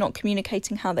obviously just not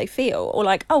communicating how they feel, or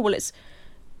like, oh well, it's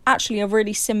actually a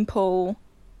really simple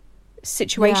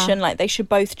situation, like they should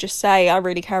both just say, I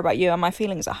really care about you and my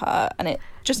feelings are hurt, and it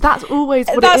just, that's always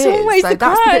what that's it is. always so the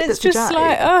that's cry. the bit It's that's just the joke.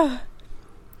 like, oh.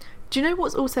 Do you know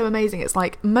what's also amazing? It's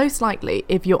like, most likely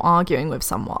if you're arguing with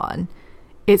someone,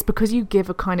 it's because you give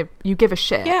a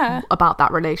shit about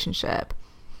that relationship.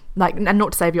 Like, and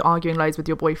not to say if you're arguing loads with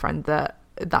your boyfriend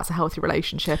that's a healthy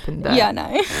relationship, and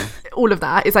no, all of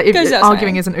that. It's like, if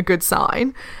arguing isn't a good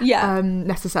sign,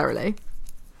 necessarily.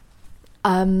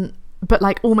 But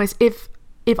like, almost if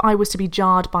I was to be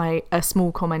jarred by a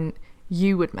small comment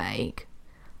you would make,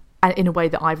 and in a way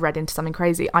that I've read into something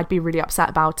crazy, I'd be really upset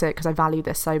about it because I value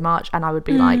this so much, and I would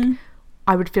be like,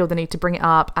 I would feel the need to bring it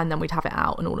up, and then we'd have it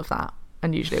out and all of that,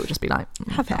 and usually it would just be like,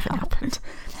 nothing happened.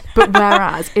 But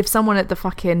whereas if someone at the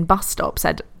fucking bus stop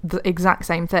said the exact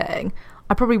same thing,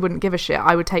 I probably wouldn't give a shit.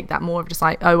 I would take that more of just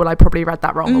like, oh well, I probably read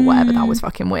that wrong or whatever, that was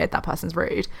fucking weird, that person's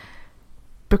rude,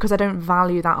 because I don't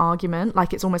value that argument.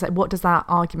 Like, it's almost like, what does that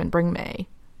argument bring me?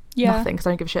 Nothing, because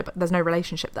I don't give a shit, but there's no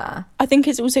relationship there. I think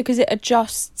it's also because it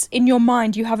adjusts. In your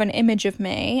mind you have an image of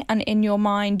me, and in your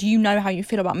mind you know how you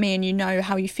feel about me, and you know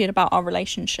how you feel about our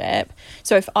relationship.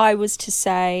 So if I was to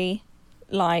say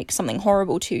like something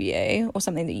horrible to you, or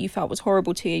something that you felt was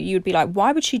horrible to you, you would be like,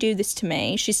 why would she do this to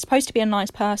me? She's supposed to be a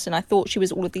nice person. I thought she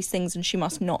was all of these things, and she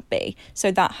must not be. So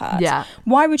that hurts. Yeah.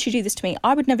 Why would she do this to me?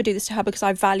 I would never do this to her because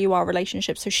I value our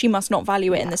relationship, so she must not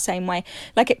value it in the same way.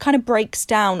 Like, it kind of breaks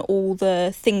down all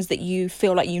the things that you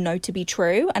feel like you know to be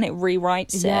true, and it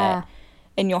rewrites it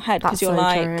in your head, because you're so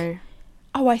like, true.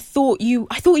 Oh, I thought you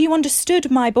understood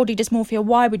my body dysmorphia.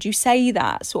 Why would you say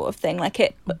that, sort of thing? Like,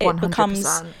 it 100%.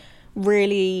 becomes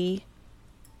really,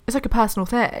 it's like a personal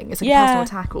thing. It's like a personal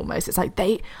attack almost. It's like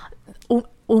they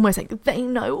almost like they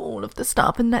know all of the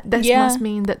stuff, and that this must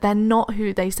mean that they're not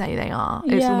who they say they are.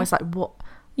 It's almost like,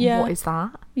 what is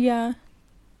that?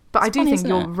 But it's I do think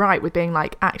you're right with being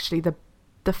like, actually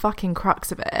the fucking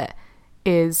crux of it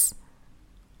is,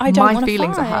 I don't my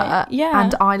feelings are hurt,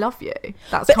 and I love you.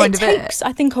 That's but kind of it. It takes,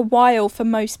 I think, a while for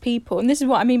most people, and this is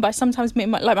what I mean by sometimes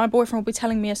my boyfriend will be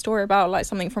telling me a story about like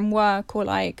something from work or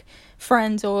like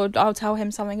friends, or I'll tell him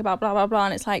something about blah blah blah,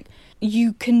 and it's like,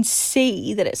 you can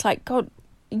see that it's like, God,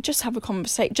 just have a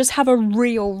conversation, just have a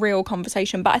real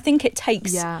conversation. But I think it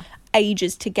takes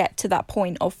ages to get to that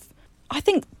point of, I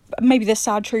think maybe the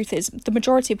sad truth is the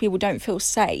majority of people don't feel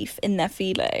safe in their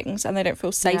feelings, and they don't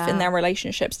feel safe in their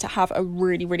relationships to have a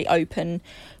really open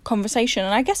conversation.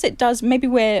 And I guess it does, maybe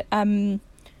we're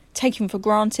taking for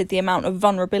granted the amount of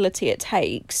vulnerability it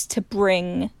takes to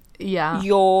bring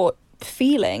your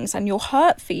feelings and your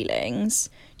hurt feelings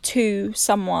to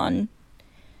someone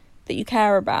that you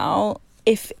care about,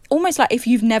 if almost like if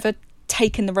you've never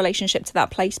taken the relationship to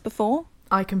that place before.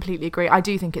 I completely agree. I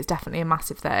do think it's definitely a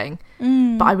massive thing.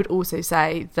 But I would also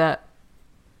say that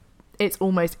it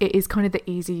is kind of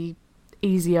the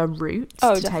easier route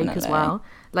to take as well.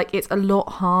 Like, it's a lot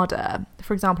harder.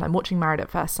 For example, I'm watching Married at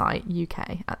First Sight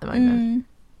UK at the moment.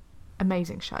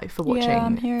 Amazing show for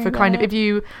watching, for kind of, if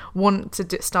you want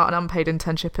to start an unpaid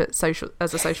internship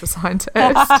as a social scientist.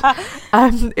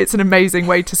 It's an amazing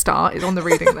way to start. It's on the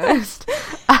reading list.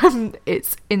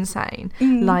 It's insane.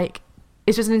 Like,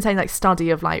 it's just an insane like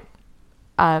study of like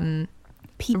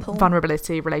people,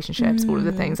 vulnerability, relationships, all of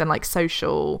the things, and like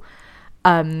social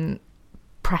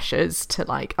pressures to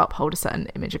like uphold a certain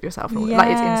image of yourself. Like,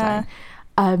 it's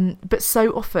insane. But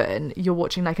so often you're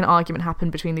watching like an argument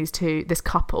happen between this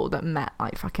couple that met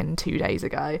like fucking 2 days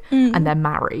ago, and they're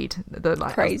married.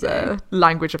 Crazy. The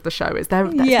language of the show is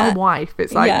that's my wife.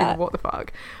 It's like, what the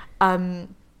fuck.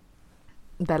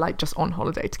 They're like just on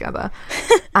holiday together.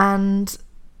 And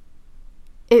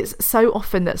it's so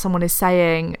often that someone is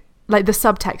saying, like, the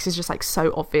subtext is just like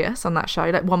so obvious on that show.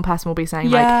 Like, one person will be saying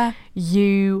like,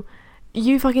 you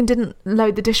fucking didn't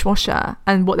load the dishwasher,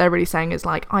 and what they're really saying is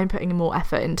like, I'm putting more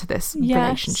effort into this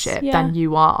relationship than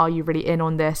you are you really in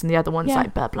on this? And the other one's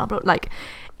like, blah blah blah. Like,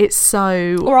 it's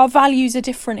so, or our values are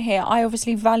different here. I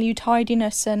obviously value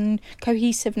tidiness and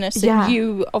cohesiveness, and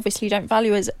you obviously don't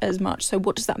value as much, so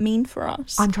what does that mean for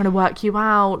us? I'm trying to work you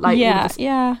out, like,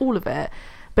 all of it.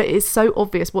 But it's so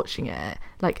obvious watching it.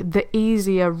 Like, the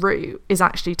easier route is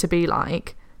actually to be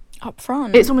like, up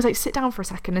front. It's almost like, sit down for a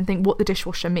second and think what the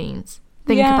dishwasher means.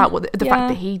 Think about what the fact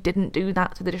that he didn't do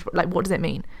that to the dishwasher, like, what does it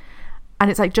mean?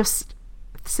 And it's like, just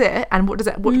sit and what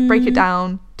break it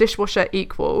down. Dishwasher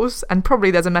equals, and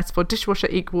probably there's a metaphor, dishwasher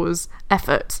equals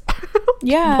effort.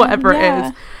 Yeah. Whatever it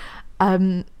is.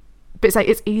 But it's like,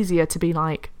 it's easier to be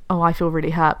like, oh, I feel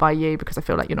really hurt by you because I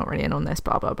feel like you're not really in on this,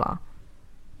 blah, blah, blah.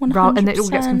 100%. And it all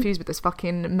gets confused with this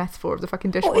fucking metaphor of the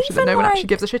fucking dishwasher that no one actually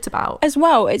gives a shit about. As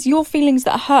well, it's your feelings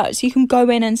that hurt. So you can go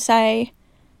in and say,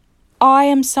 I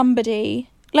am somebody,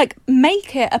 like,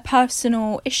 make it a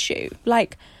personal issue.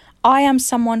 Like, I am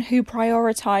someone who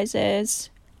prioritizes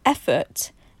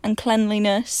effort and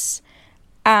cleanliness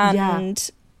and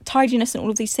tidiness and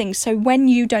all of these things. So when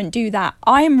you don't do that,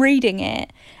 I am reading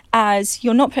it as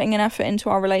you're not putting an effort into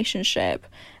our relationship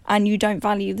and you don't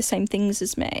value the same things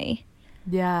as me.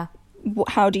 Yeah.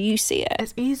 How do you see it?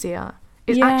 It's easier.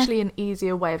 It's actually an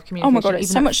easier way of communication. Oh my God,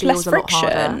 it's so much less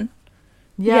friction.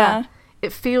 Yeah.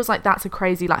 It feels like that's a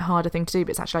crazy, like, harder thing to do, but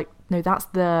it's actually like, no, that's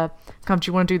the kind of, do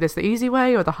you want to do this the easy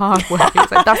way or the hard way?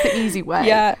 It's like, that's the easy way.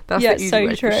 Yeah. That's the easy so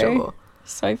way true. for sure.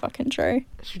 So fucking true.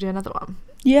 Should we do another one?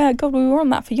 Yeah, God, we were on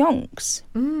that for yonks.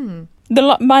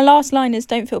 My last line is,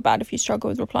 don't feel bad if you struggle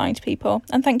with replying to people.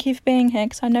 And thank you for being here,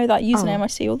 because I know that username I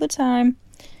see all the time.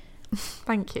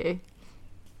 Thank you.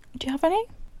 Do you have any?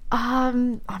 I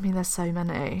mean, there's so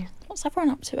many. What's everyone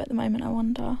up to at the moment, I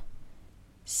wonder?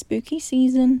 Spooky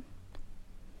season.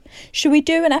 Should we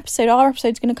do an episode? Our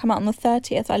episode's going to come out on the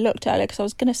 30th. I looked earlier because I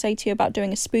was going to say to you about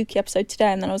doing a spooky episode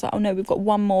today, and then I was like, oh no, we've got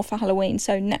one more for Halloween,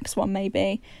 so next one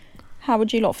maybe. How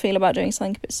would you lot feel about doing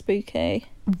something a bit spooky?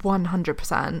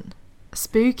 100%.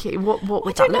 Spooky? What would that look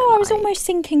like? I don't know, I was almost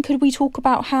thinking, could we talk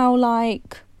about how,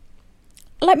 like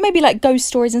maybe like ghost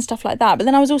stories and stuff like that, but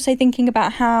then I was also thinking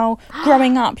about how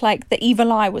growing up, like, the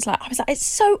evil eye was like, I was like, it's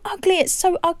so ugly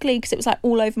because it was like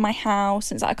all over my house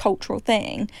and it's like a cultural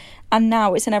thing, and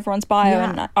now it's in everyone's bio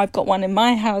and I've got one in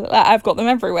my house, like, I've got them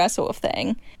everywhere sort of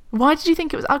thing. Why did you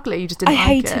think it was ugly? You just didn't like it?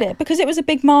 I hated it because it was a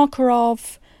big marker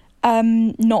of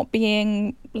not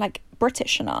being, like,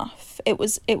 British enough. It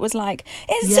was like,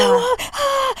 it's so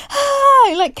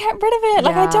like, get rid of it,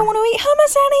 like, I don't want to eat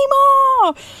hummus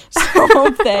anymore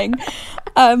sort of thing.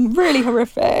 Really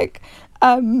horrific.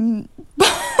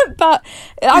 But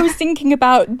I was thinking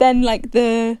about then, like,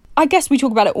 I guess we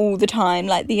talk about it all the time,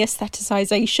 like the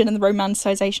aestheticization and the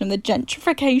romanticization and the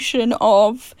gentrification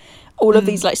of all of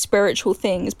these, like, spiritual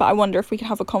things, but I wonder if we could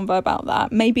have a convo about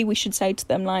that. Maybe we should say to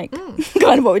them, like,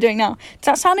 kind of what we're doing now. Does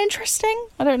that sound interesting?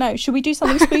 I don't know. Should we do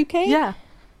something spooky? Yeah.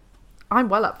 I'm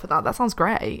well up for that. That sounds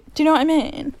great. Do you know what I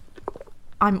mean?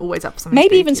 I'm always up for something maybe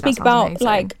spooky. Even speak about, amazing.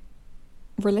 Like,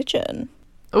 religion.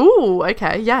 Ooh,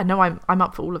 okay. Yeah, no, I'm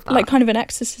up for all of that. Like, kind of an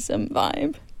exorcism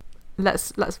vibe.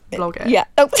 Let's vlog it. Yeah.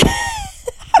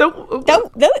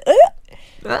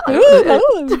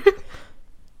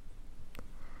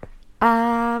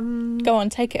 Go on,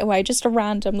 take it away. Just a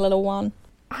random little one.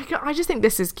 I just think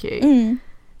this is cute.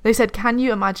 They said, can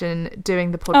you imagine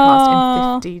doing the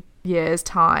podcast in 50 years'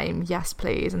 time? Yes,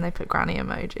 please. And they put granny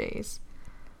emojis.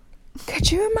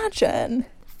 Could you imagine?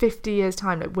 50 years'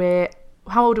 time. Like,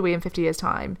 how old are we in 50 years'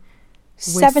 time?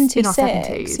 76. In our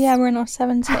 70s. Yeah, we're in our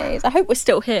 70s. I hope we're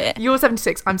still here. You're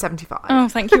 76, I'm 75. Oh,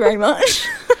 thank you very much.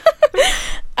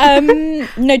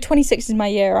 No, 26 is my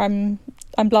year. I'm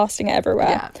blasting it everywhere.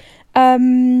 Yeah.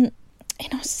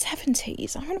 In our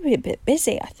 70s, I'm going to be a bit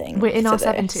busy, I think. We're in our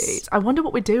 70s. I wonder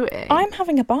what we're doing. I'm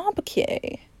having a barbecue.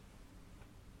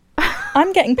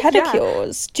 I'm getting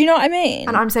pedicures. Yeah. Do you know what I mean?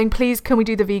 And I'm saying, please, can we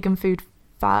do the vegan food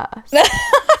first?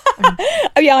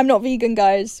 Oh, yeah, I'm not vegan,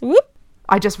 guys. Whoop.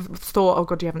 I just thought, oh,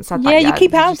 God, you haven't said that yet. Yeah, you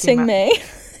keep outing me.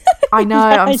 I know,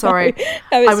 I'm sorry.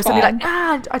 No, I was suddenly like,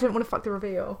 I don't want to fuck the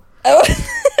reveal. Oh,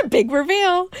 big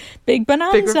reveal, big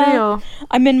bonanza. Big reveal.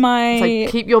 I'm in my it's like,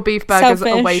 keep your beef burgers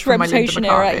away from my Linda McCartney.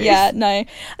 Era. Yeah, no,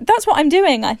 that's what I'm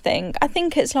doing. I think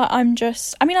it's like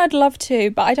I'd love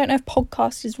to, but I don't know if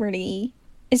podcast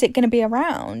is it going to be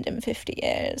around in 50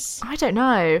 years? I don't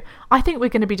know. I think we're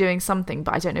going to be doing something,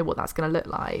 but I don't know what that's going to look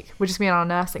like. We're just going to be in our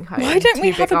nursing home. Why don't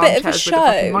we have a bit of a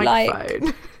show? Like,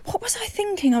 what was I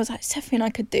thinking? I was like, Stephanie and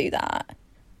I could do that.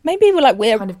 Maybe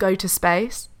we're kind of go to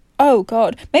space. Oh,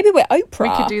 God. Maybe we're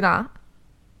Oprah. We could do that.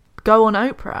 Go on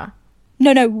Oprah.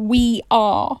 No, we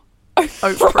are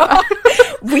Oprah.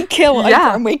 We kill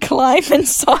Oprah and we climb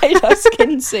inside her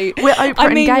skin suit. We're Oprah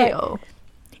and Gail.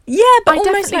 Yeah, but I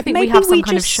almost definitely like think maybe we have some we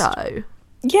kind just, of show.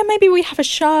 Yeah, maybe we have a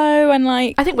show and,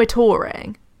 like, I think we're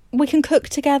touring. We can cook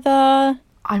together.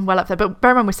 I'm well up there, but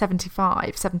bear in mind we're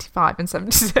 75 and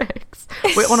 76.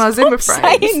 We're on our Zimmer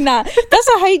frames. Saying that. That's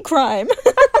a hate crime.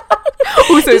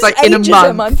 Also, it's like in a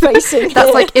month. I'm facing That's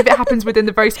here. Like if it happens within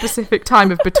the very specific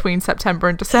time of between September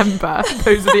and December.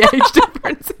 Those are the age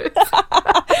differences.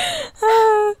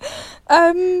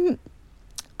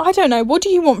 I don't know. What do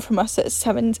you want from us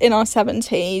in our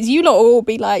 70s? You lot will all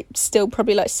be like still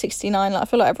probably like 69. Like I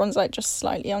feel like everyone's like just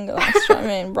slightly younger than us. Do you know what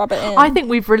I mean? Rub it in. I think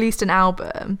we've released an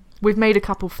album. We've made a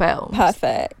couple films.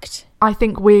 Perfect. I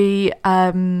think we're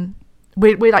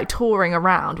like touring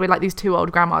around. We're like these two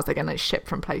old grandmas that get like shipped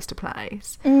from place to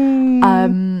place.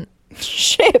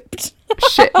 Shipped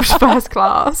first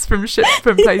class from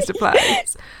place to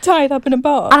place, tied up in a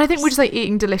box. And I think we're just like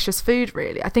eating delicious food,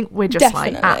 really. I think we're just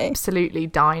Definitely. like absolutely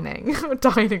dining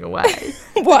away.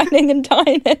 Whining and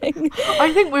dining.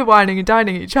 I think we're whining and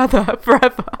dining each other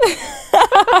forever.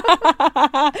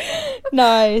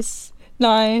 Nice.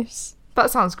 That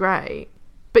sounds great.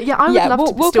 But yeah, I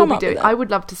would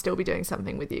love to still be doing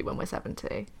something with you when we're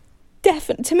 70.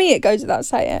 Definitely. To me, it goes without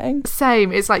saying.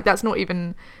 Same. It's like that's not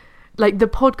even like the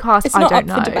podcast. It's not up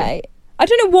for debate. I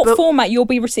don't know what format you'll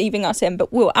be receiving us in,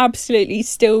 but we'll absolutely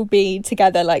still be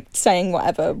together, like saying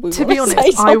whatever we want to be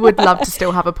honest, I would love to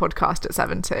still have a podcast at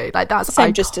 70. Like that's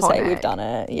same, just to say we've done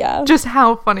it. Yeah. Just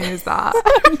how funny is that?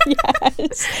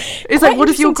 Yes. It's like, what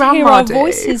does your grandma do? Our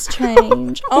voices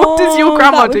change. What does your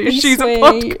grandma do? She's sweet.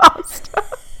 A podcaster.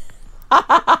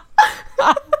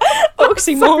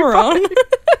 Oxymoron.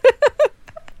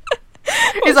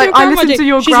 It's like, I listened to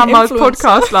your grandma's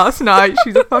podcast last night.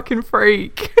 She's a fucking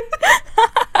freak.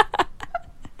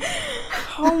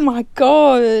 Oh my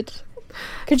god.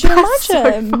 Could you imagine?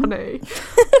 So funny.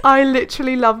 I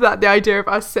literally love that. The idea of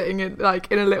us sitting in a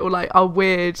little like our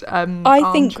weird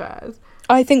armchairs.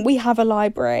 I think we have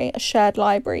a shared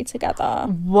library together.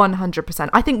 100%.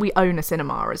 I think we own a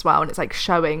cinema as well, and it's like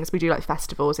showings. We do like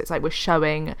festivals. It's like we're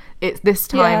showing. It's this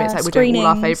time. It's like we're doing all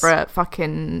our favourite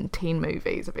fucking teen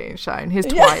movies are being shown. Here's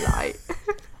Twilight.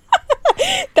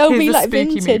 There'll be like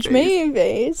vintage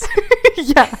movies.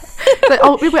 Yeah, like,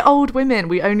 we're old women.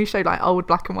 We only show like old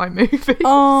black and white movies.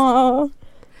 Oh,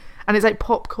 and it's like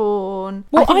popcorn.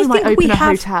 Well, I think we might open a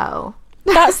hotel.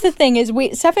 That's the thing is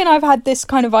Steffi and I've had this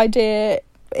kind of idea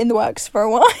in the works for a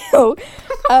while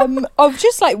of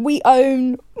just like we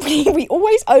always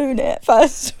own it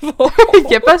first of all.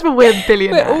 Yeah, first of all we're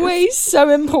billionaires. We're always so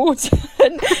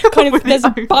important. Kind of there's a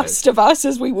bust of us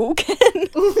as we walk in.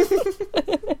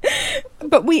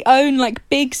 But we own like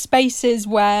big spaces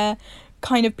where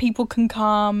kind of people can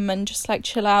come and just like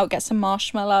chill out, get some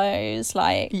marshmallows,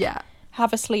 like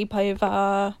have a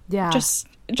sleepover. Yeah. Just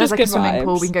there's like good a swimming vibes.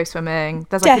 pool, we can go swimming.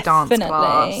 There's like a dance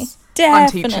class.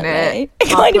 Definitely. I'm teaching it.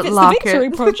 Kind of, it's the Victory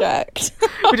Project.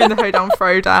 We're doing the hoedown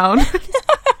throwdown.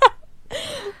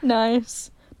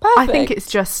 Nice. Perfect. I think it's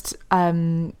just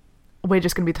we're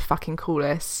just going to be the fucking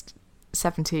coolest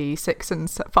 76 and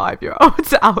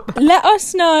 5-year-olds out there. Let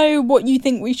us know what you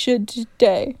think we should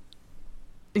do.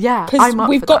 Yeah, because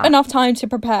we've got enough time to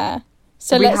prepare.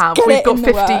 So we've got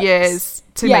 50 years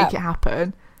to make it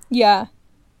happen. Yeah.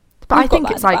 But I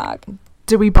think it's like,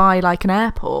 do we buy like an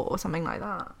airport or something like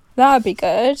that? That would be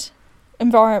good.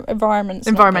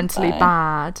 Environmentally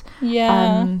bad.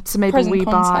 Yeah. So maybe we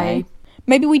buy.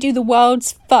 Maybe we do the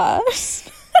world's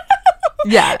first.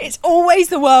 Yeah. It's always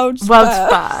the world's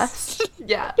first.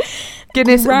 Yeah.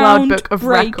 Guinness World Book of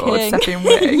Records.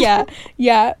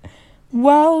 Yeah.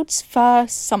 World's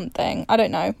first something. I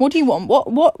don't know. What do you want?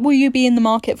 What will you be in the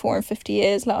market for in 50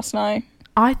 years? Let us know.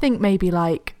 I think maybe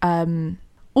like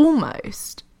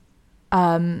almost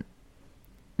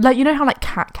like, you know how like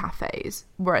cat cafes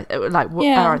were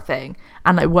are a thing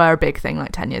and like were a big thing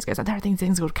like 10 years ago. So there are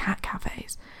things called cat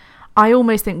cafes. I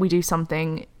almost think we do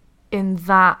something in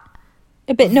that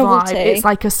a bit novelty. It's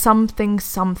like a something.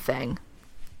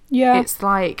 Yeah. It's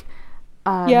like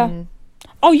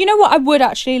Oh, you know what I would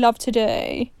actually love to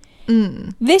do?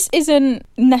 This isn't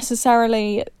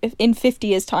necessarily in 50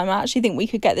 years time. I actually think we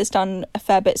could get this done a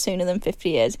fair bit sooner than 50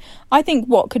 years. I think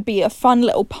what could be a fun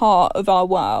little part of our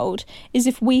world is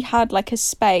if we had like a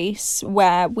space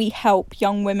where we help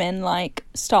young women like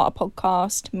start a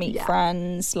podcast, meet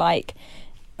friends, like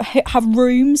have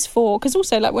rooms for, because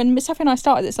also like when Miss Steffi and I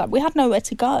started this, like we had nowhere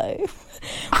to go.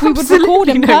 We would record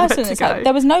in person. It's like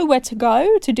there was nowhere to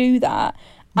go to do that.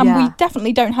 And we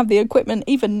definitely don't have the equipment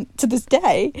even to this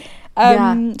day.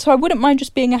 So I wouldn't mind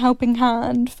just being a helping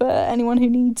hand for anyone who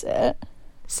needs it.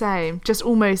 Same. Just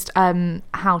almost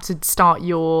how to start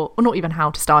or not even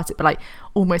how to start it, but like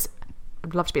almost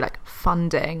I'd love to be like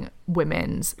funding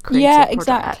women's creative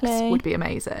projects would be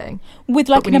amazing. With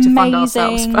like an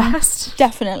amazing first.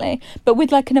 Definitely. But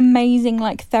with like an amazing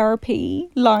like therapy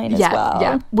line as well.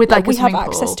 Yeah. With like we have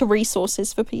access to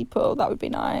resources for people. That would be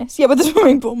nice. Yeah, with the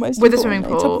swimming pool With the swimming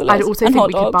pool. I'd also think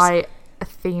we could buy a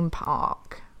theme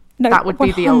park. No, that would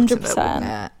be the ultimate, wouldn't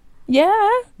it?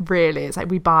 Yeah. Really. It's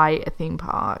like we buy a theme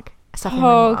park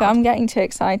Oh, I'm getting too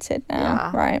excited now.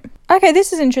 Yeah. Right. Okay,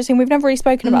 this is interesting. We've never really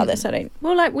spoken about this, I don't...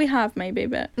 Well, like, we have maybe,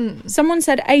 but... Someone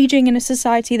said ageing in a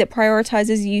society that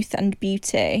prioritises youth and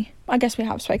beauty. I guess we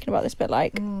have spoken about this, but,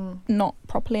 like, not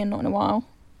properly and not in a while.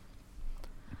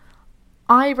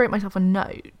 I wrote myself a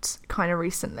note kind of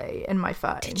recently in my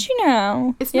phone. Did you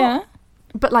know? It's not...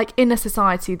 But, like, in a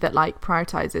society that, like,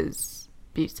 prioritises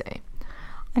beauty.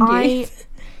 And youth.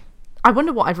 I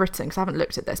wonder what I've written, because I haven't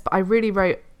looked at this, but I really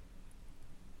wrote...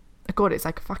 God, it's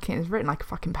written like a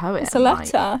fucking poem. It's a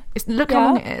letter. Like, look how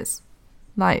long it is.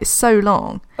 Like, it's so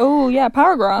long. Oh, yeah,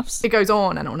 paragraphs. It goes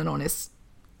on and on and on.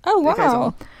 Oh,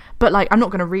 wow. But, like, I'm not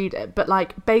going to read it. But,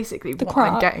 like, basically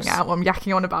I'm getting at, what I'm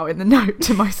yakking on about in the note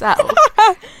to myself,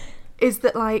 is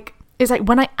that, like,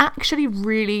 when I actually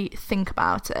really think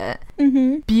about it,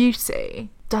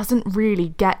 beauty doesn't really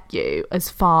get you as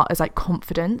far as, like,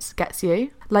 confidence gets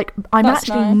you. Like, I'm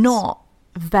actually not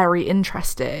very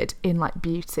interested in, like,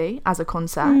 beauty as a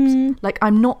concept. Like,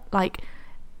 I'm not, like,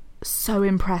 so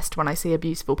impressed when I see a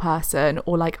beautiful person,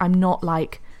 or, like, I'm not,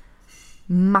 like,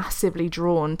 massively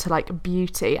drawn to, like,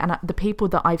 beauty. And the people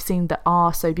that I've seen that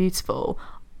are so beautiful,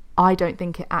 I don't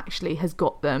think it actually has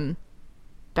got them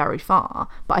very far.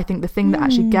 But I think the thing that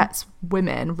actually gets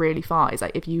women really far is,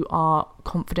 like, if you are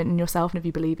confident in yourself and if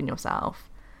you believe in yourself.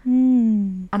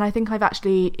 And I think I've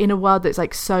actually, in a world that's,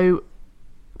 like, so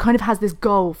kind of has this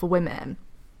goal for women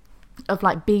of,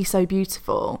 like, be so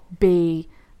beautiful,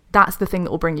 that's the thing that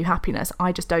will bring you happiness.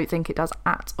 I just don't think it does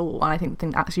at all. And I think the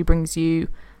thing that actually brings you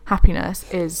happiness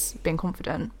is being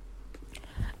confident.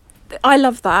 I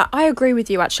love that. I agree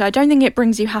with you, actually. I don't think it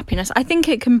brings you happiness. I think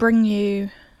it can bring you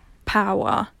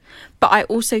power, but I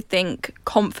also think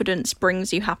confidence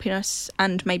brings you happiness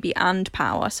and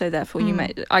power, so therefore you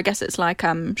may, I guess it's like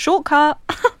shortcut.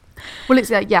 Well, it's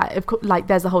of course, like,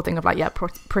 there's the whole thing of, like,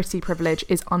 pretty privilege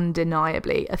is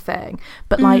undeniably a thing,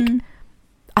 but like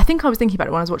I think I was thinking about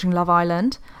it when I was watching Love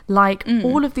Island. Like,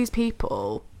 all of these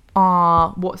people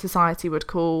are what society would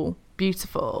call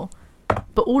beautiful,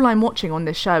 but all I'm watching on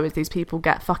this show is these people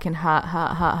get fucking hurt,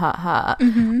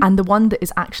 and the one that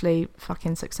is actually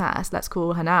fucking success, let's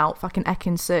call her now fucking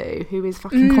Ekin-Su, who is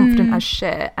fucking confident as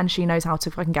shit, and she knows how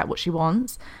to fucking get what she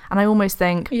wants. And I almost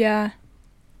think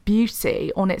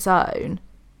beauty on its own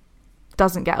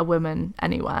doesn't get a woman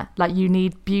anywhere. Like, you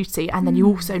need beauty, and then you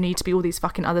also need to be all these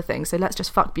fucking other things. So let's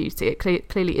just fuck beauty. It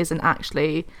clearly isn't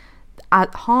actually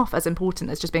half as important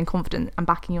as just being confident and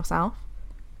backing yourself.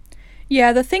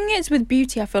 Yeah, the thing is with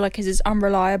beauty, I feel like, is it's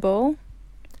unreliable.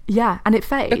 Yeah, and it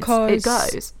fades. Because it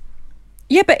goes.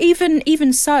 Yeah, but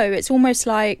even so, it's almost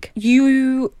like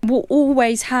you will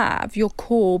always have your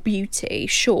core beauty,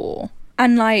 sure.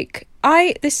 And, like,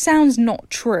 this sounds not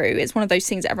true. It's one of those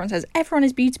things that everyone says, everyone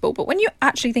is beautiful. But when you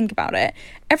actually think about it,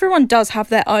 everyone does have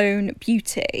their own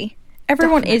beauty.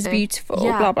 Everyone is beautiful,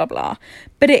 blah, blah, blah.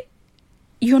 But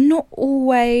you're not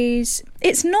always...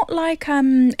 It's not like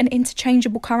an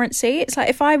interchangeable currency. It's like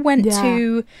if I went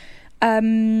to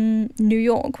New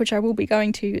York, which I will be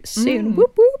going to soon,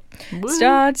 whoop, whoop,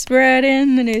 start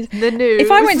spreading the news. If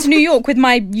I went to New York with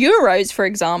my euros, for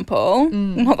example,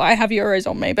 not that I have euros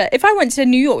on me, but if I went to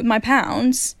New York with my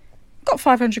pounds, got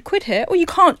 500 quid here, or you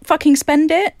can't fucking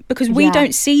spend it because we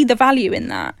don't see the value in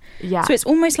that. Yeah. So it's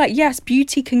almost like, yes,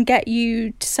 beauty can get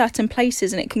you to certain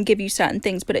places and it can give you certain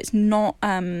things, but it's not,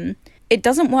 it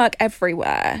doesn't work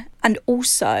everywhere. And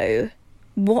also,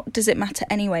 what does it matter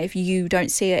anyway if you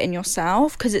don't see it in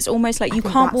yourself? Because it's almost like you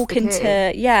can't walk into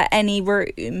any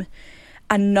room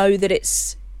and know that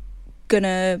it's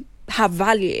gonna have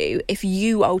value if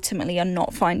you ultimately are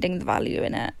not finding the value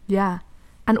in it. Yeah.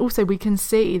 And also we can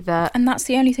see that... And that's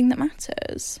the only thing that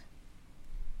matters.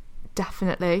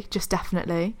 Definitely.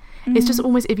 It's just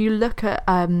almost, if you look at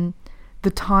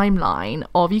the timeline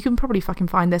of... You can probably fucking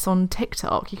find this on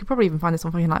TikTok. You could probably even find this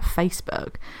on fucking, like,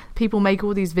 Facebook. People make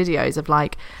all these videos of,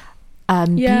 like,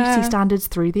 beauty standards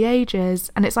through the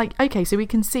ages. And it's like, okay, so we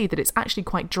can see that it's actually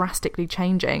quite drastically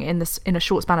changing in a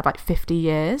short span of, like, 50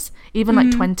 years. Even, like,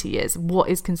 20 years. What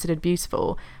is considered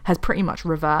beautiful has pretty much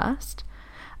reversed.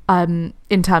 In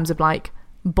terms of, like,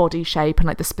 body shape and,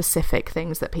 like, the specific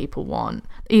things that people want,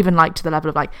 even, like, to the level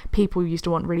of, like, people used to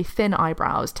want really thin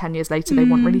eyebrows, 10 years later they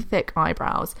want really thick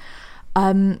eyebrows.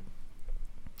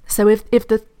 So if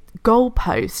the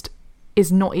goalpost is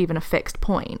not even a fixed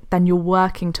point, then you're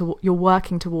working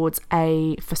towards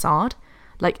a facade.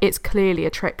 Like, it's clearly a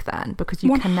trick then, because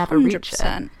you can never reach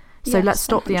it. So let's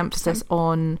stop 100%. The emphasis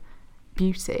on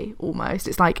beauty. Almost,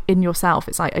 it's like in yourself,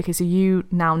 it's like, okay, so you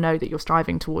now know that you're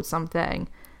striving towards something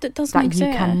that doesn't exist,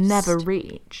 you can never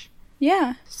reach.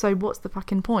 So what's the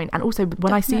fucking point? And also,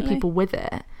 when I see people with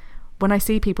it, when I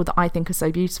see people that I think are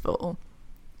so beautiful,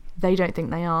 they don't think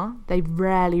they are. They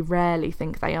rarely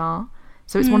think they are.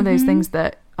 So it's one of those things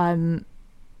that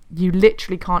you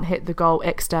literally can't hit the goal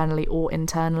externally or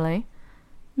internally.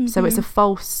 So it's a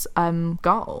false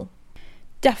goal.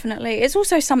 Definitely. It's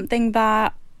also something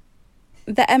that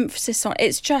the emphasis on,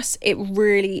 it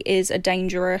really is a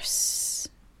dangerous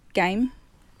game.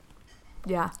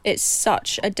 Yeah. It's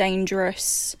such a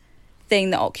dangerous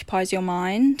thing that occupies your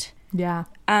mind. Yeah.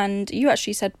 And you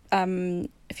actually said a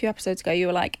few episodes ago, you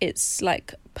were like, it's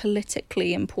like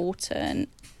politically important.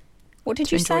 What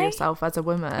did you say? Enjoy yourself as a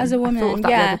woman. As a woman, I thought of that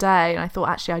the other day, and I thought,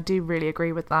 actually, I do really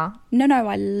agree with that. No,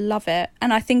 I love it.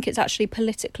 And I think it's actually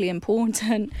politically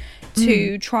important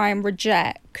to try and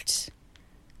reject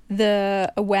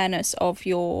the awareness of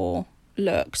your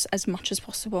looks as much as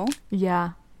possible.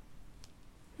 Yeah.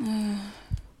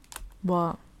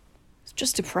 What? It's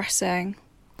just depressing.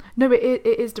 No, it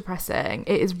is depressing.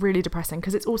 It is really depressing,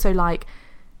 because it's also like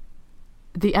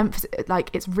the emphasis, like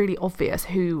it's really obvious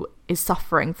who is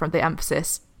suffering from the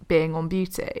emphasis being on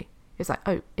beauty. It's like,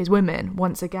 oh, is women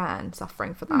once again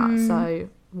suffering for that? So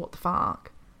what the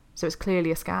fuck? So it's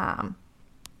clearly a scam.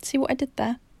 See what I did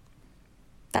there?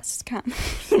 That's a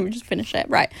scam. Let me just finish it.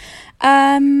 Right.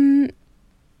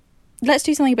 Let's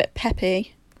do something a bit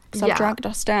peppy, because I've dragged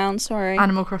us down. Sorry.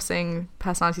 Animal Crossing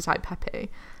personality type peppy.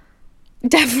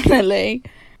 Definitely.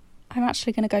 I'm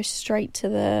actually going to go straight to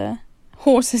the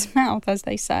horse's mouth, as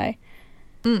they say.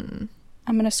 I'm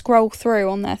going to scroll through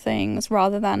on their things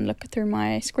rather than look through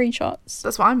my screenshots.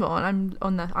 That's what I'm on.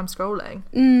 I'm scrolling.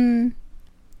 No,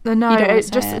 it's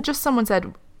just someone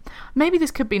said maybe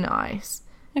this could be nice.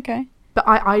 Okay. But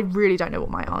I really don't know what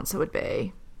my answer would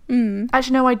be.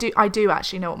 Actually, no, I do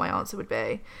actually know what my answer would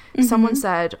be. Someone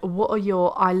said, what are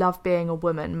your I love being a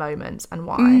woman moments and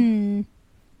why?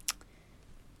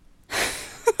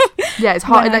 Yeah, it's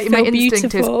hard. Like, my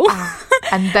instinct beautiful. Is,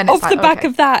 and then it's off the back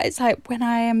of that, it's like, when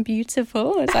I am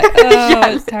beautiful. It's like,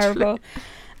 oh, it's terrible.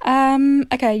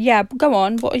 Okay, yeah, go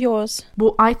on. What are yours?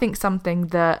 Well, I think something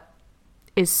that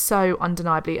is so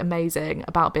undeniably amazing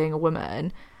about being a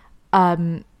woman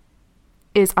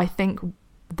is, I think,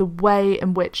 the way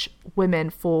in which women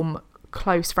form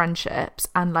close friendships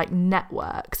and like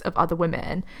networks of other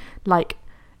women. Like,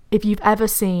 if you've ever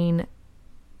seen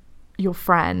your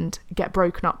friend get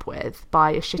broken up with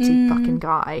by a shitty fucking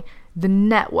guy, the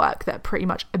network that pretty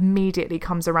much immediately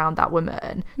comes around that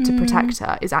woman to protect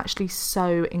her is actually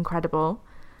so incredible.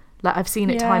 Like, I've seen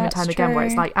it time and time again, where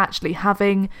it's like actually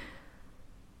having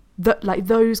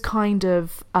those kind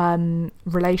of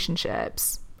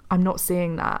relationships. I'm not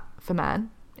seeing that for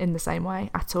men in the same way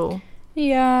at all.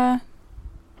 Yeah.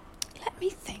 Let me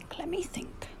think.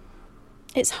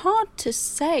 It's hard to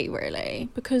say, really,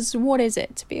 because what is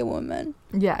it to be a woman?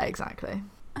 Yeah, exactly.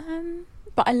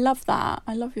 But I love that.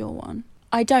 I love your one.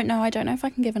 I don't know if I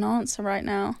can give an answer right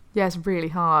now. Yeah, it's really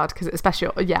hard, because especially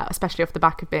off the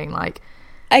back of being like,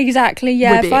 exactly,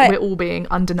 yeah, we're all being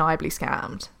undeniably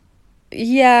scammed.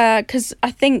 Yeah, because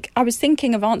I was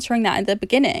thinking of answering that at the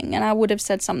beginning, and I would have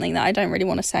said something that I don't really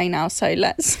want to say now, so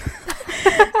let's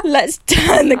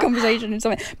turn the conversation into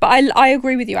something. But I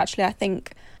agree with you, actually.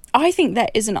 I think there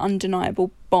is an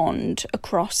undeniable bond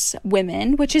across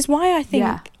women, which is why I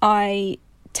think I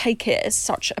take it as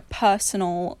such a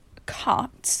personal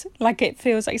cut. Like, it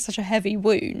feels like such a heavy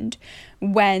wound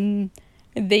when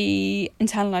the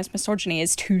internalized misogyny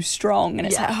is too strong, and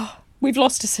it's like, oh, we've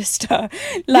lost a sister.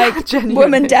 Like,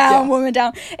 woman down.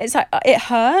 It's like, it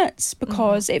hurts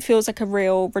because it feels like a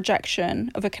real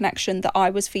rejection of a connection that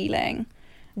I was feeling.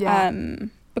 Yeah.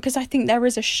 Because I think there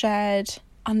is a shared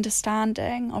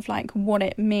understanding of like what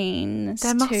it means.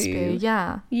 There must be,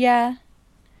 yeah.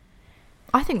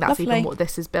 I think that's even what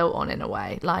this is built on, in a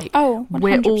way. Like, 100%.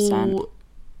 We're all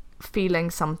feeling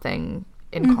something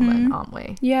in common, aren't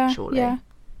we? Yeah, surely. Yeah.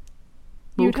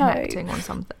 We're all connecting on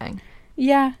something.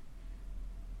 Yeah.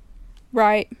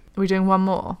 Right. Are we doing one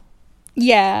more?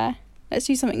 Yeah. Let's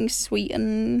do something sweet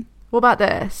and... What about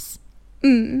this?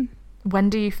 When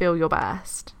do you feel your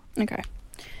best? Okay.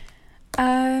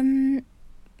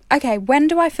 Okay, when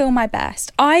do I feel my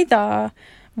best? Either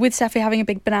with Steffi having a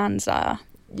big bonanza.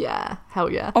 Yeah,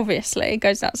 hell yeah. Obviously,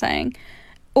 goes without saying.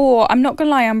 Or, I'm not gonna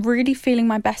lie, I'm really feeling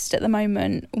my best at the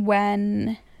moment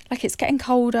when, like, it's getting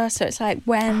colder, so it's like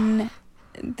when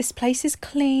this place is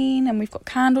clean and we've got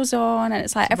candles on and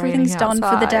it's like everything's done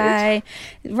for the day.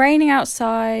 It's raining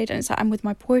outside and it's like I'm with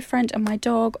my boyfriend and my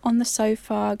dog on the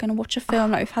sofa, gonna watch a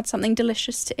film, like we've had something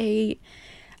delicious to eat.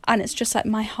 And it's just like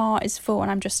my heart is full and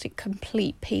I'm just in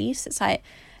complete peace. It's like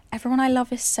everyone I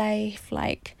love is safe.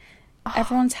 Like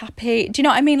Everyone's happy. Do you know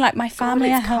what I mean? Like, my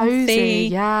family are healthy. Cozy.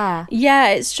 Yeah. Yeah,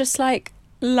 it's just like,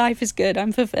 life is good.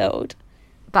 I'm fulfilled.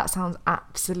 That sounds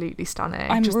absolutely stunning.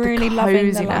 I'm just really the loving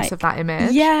the coziness of that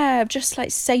image. Yeah, just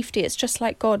like safety. It's just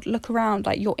like, God, look around,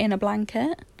 like you're in a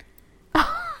blanket.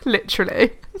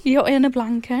 Literally. You're in a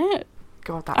blanket.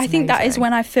 God, that's I think that is amazing.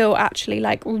 when I feel actually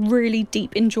like really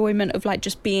deep enjoyment of like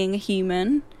just being a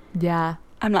human. Yeah.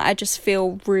 I'm like, I just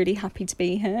feel really happy to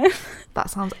be here. That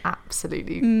sounds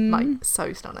absolutely like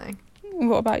so stunning.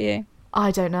 What about you?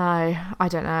 I don't know.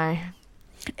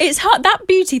 It's hard. That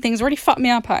beauty thing's really fucked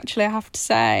me up, actually, I have to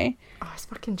say. Oh, it's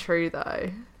fucking true,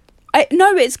 though.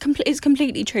 No, it's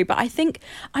completely true, but I think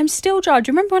I'm still judged.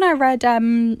 Do you remember when I read,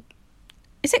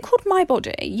 is it called My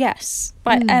Body? Yes,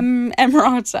 by Emma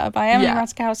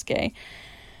Ratajkowski.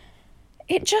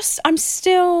 It just, I'm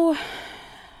still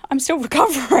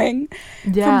recovering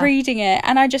from reading it,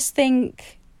 and I just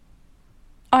think,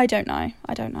 I don't know.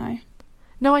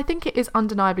 No, I think it is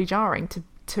undeniably jarring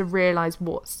to realise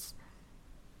what's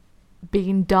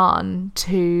being done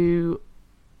to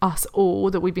us all,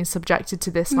 that we've been subjected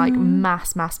to this like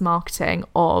mass marketing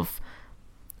of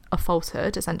a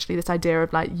falsehood, essentially, this idea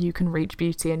of like you can reach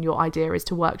beauty and your idea is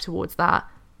to work towards that.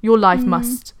 Your life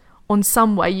must, on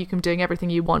some way, you can be doing everything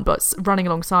you want, but running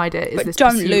alongside it is but this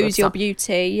don't pursuit lose of your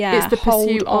beauty. Yeah, it's the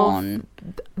pursuit on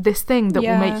of this thing that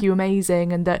will make you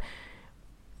amazing, and that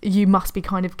you must be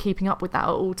kind of keeping up with that at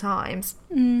all times.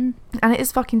 And it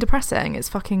is fucking depressing. It's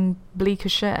fucking bleak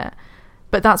as shit.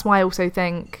 But that's why I also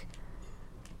think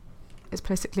it's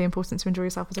politically important to enjoy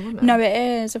yourself as a woman. No, it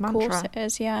is. Of Mantra. course it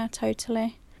is. Yeah,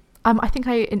 totally. I think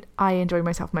I enjoy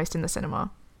myself most in the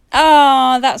cinema.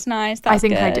 Oh, that's nice. That's I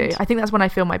think good. I do. I think that's when I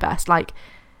feel my best. Like,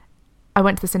 I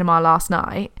went to the cinema last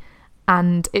night,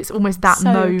 and it's almost that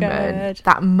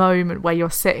moment where you're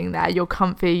sitting there, you're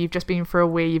comfy, you've just been for a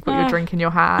wee, you've got your drink in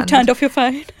your hand. You turned off your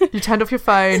phone. You turned off your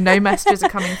phone, no messages are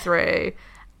coming through,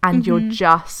 and you're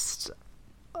just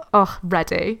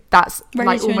ready. That's ready,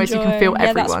 like almost enjoy. You can feel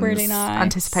everyone's really nice.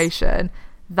 anticipation.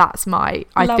 That's my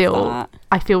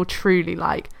I feel truly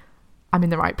like I'm in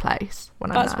the right place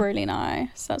when I'm there.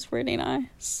 That's really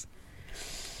nice.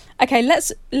 Okay,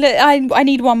 I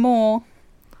need one more.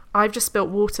 I've just spilt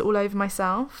water all over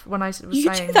myself when I was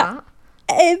saying do that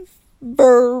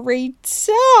every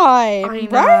time.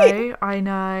 I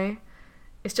know.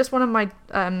 It's just one of my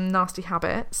nasty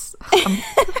habits.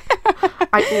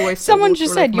 I always someone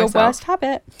just said your worst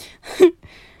habit.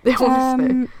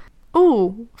 Honestly.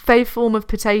 Fave form of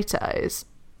potatoes.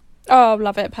 Oh,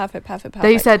 love it. Perfect.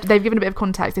 They said, they've given a bit of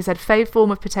context. They said fave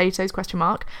form of potatoes, ?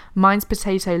 Mine's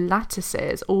potato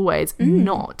lattices, always,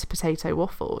 not potato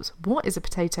waffles. What is a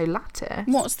potato lattice?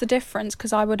 What's the difference?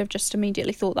 Because I would have just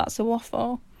immediately thought that's a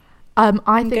waffle.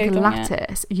 I think a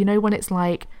lattice, you know, when it's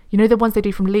like, you know the ones they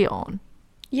do from Leon?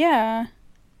 Yeah.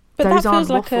 But those that aren't feels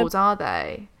like waffles, are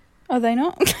they? Are they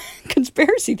not?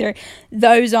 Conspiracy theory.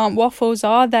 Those aren't waffles,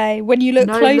 are they? When you look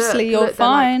closely, you'll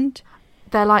find...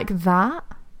 They're like that.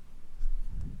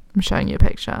 I'm showing you a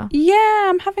picture. Yeah,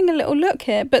 I'm having a little look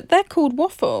here, but they're called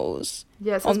waffles.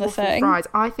 Yeah, it says waffle fries.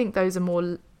 I think those are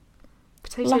more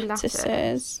potato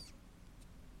lattices.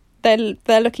 They're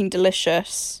looking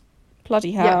delicious.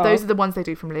 Bloody hell. Yeah, those are the ones they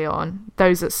do from Leon.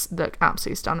 Those look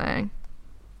absolutely stunning.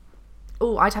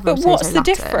 Oh, I'd have a potato lattice. But what's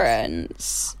the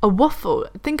difference? A waffle.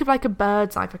 Think of like a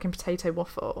bird's eye fucking potato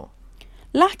waffle.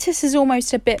 Lattice is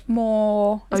almost a bit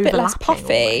more... It's a bit less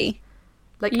puffy.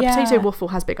 Almost. Like a potato waffle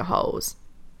has bigger holes.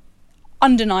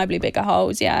 Undeniably bigger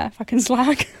holes, yeah. Fucking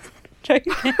slag.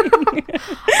 Joking.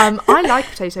 I like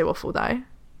potato waffle though.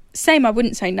 Same, I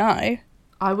wouldn't say no.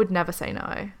 I would never say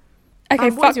no. Okay,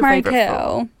 fuck, marry,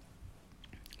 kill.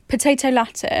 Potato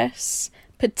lattice,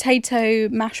 potato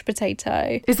mashed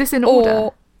potato. Is this in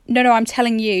order? No, I'm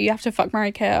telling you, you have to fuck,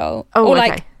 marry, kill. Oh, or okay.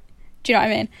 like, do you know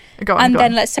what I mean? Go on, and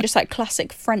then let's say just like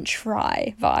classic French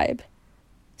fry vibe.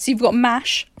 So you've got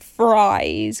mash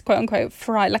fries, quote unquote,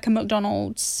 fry, like a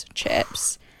McDonald's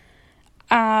chips,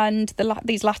 and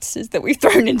these lattices that we've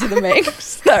thrown into the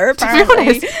mix. That are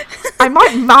apparently... To be honest, I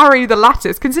might marry the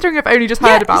lattice, considering I've only just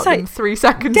heard about them 3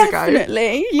 seconds ago.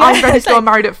 Definitely, yeah. I'm ready to go on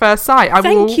Married at First Sight. I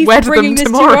will wed them tomorrow. Thank you for bringing this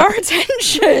to our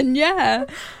attention, yeah.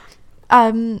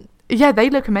 Yeah, they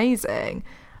look amazing.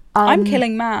 I'm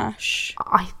killing mash.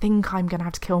 I think I'm going to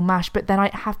have to kill mash, but then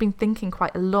I have been thinking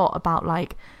quite a lot about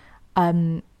like...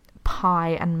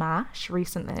 pie and mash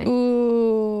recently.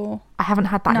 Ooh, I haven't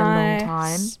had that in a long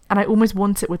time, and I almost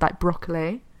want it with like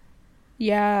broccoli.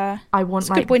 Yeah, I want it's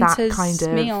like good that winter's kind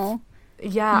of meal.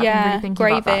 Yeah, I'm really thinking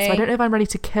about that. So I don't know if I'm ready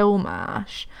to kill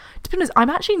mash. To be honest, I'm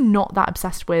actually not that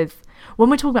obsessed with. When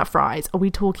we're talking about fries, are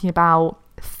we talking about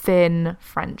thin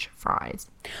French fries.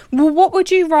 Well, what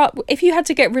would you rather, if you had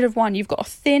to get rid of one, you've got a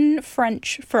thin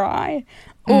French fry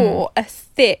or a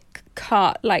thick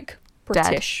cut, like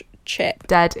British chip?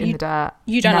 Dead in the dirt.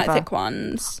 You don't like thick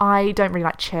ones? I don't really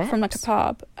like chips. From like a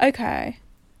pub? Okay.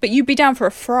 But you'd be down for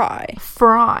a fry.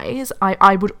 Fries,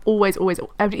 I would always,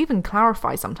 I would even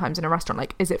clarify sometimes in a restaurant,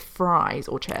 like, is it fries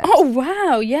or chips? Oh,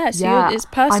 wow, yes. Yeah. It's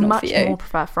personal for you. I much more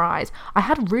prefer fries. I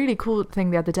had a really cool thing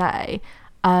the other day,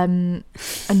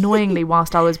 annoyingly,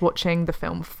 whilst I was watching the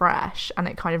film Fresh, and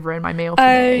it kind of ruined my meal for me.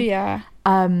 Oh, yeah.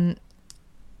 And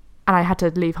I had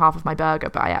to leave half of my burger,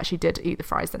 but I actually did eat the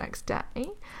fries the next day.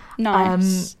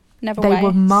 Nice. Never They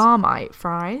were Marmite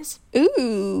fries.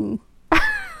 Ooh.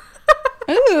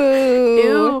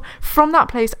 Ooh. From that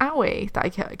place, Owie, that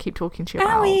I keep talking to you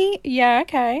about. Owie. Yeah,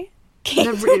 okay.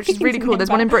 Which is really cool. There's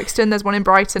one in Brixton, there's one in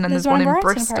Brighton, and there's one in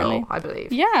Bristol, apparently. I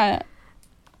believe. Yeah.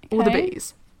 Okay. All the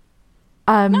bees.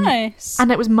 Nice.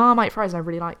 And it was Marmite fries, and I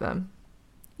really like them.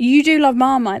 You do love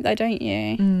Marmite though, don't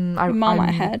you?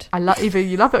 Marmite head. I love either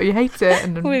you love it or you hate it,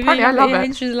 and apparently I love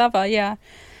it. She's a lover, yeah.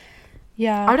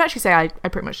 Yeah. I would actually say I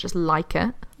pretty much just like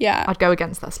it. Yeah. I'd go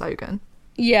against their slogan.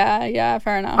 Yeah,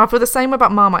 fair enough. I feel the same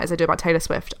about Marmite as I do about Taylor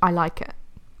Swift. I like it.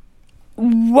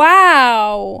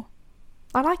 Wow.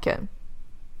 I like it.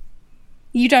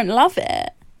 You don't love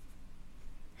it?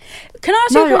 Can I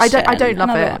ask you a question? No, I don't love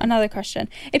it. Another question.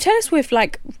 If Taylor Swift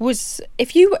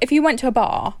if you went to a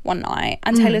bar one night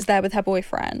and Taylor's there with her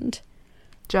boyfriend,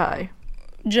 Joe,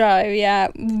 yeah,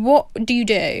 what do you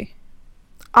do?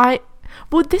 I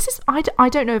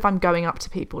don't know if I'm going up to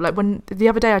people. Like when the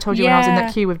other day I told you when I was in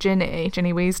that queue with Ginny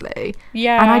Weasley.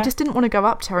 Yeah. And I just didn't want to go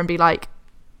up to her and be like,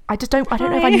 I don't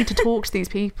know if I need to talk to these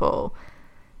people.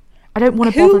 I don't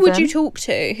want to bother them. Who would you talk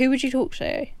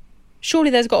to?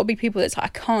 Surely there's got to be people that's like, I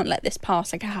can't let this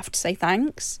pass. Like, I have to say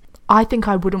thanks. I think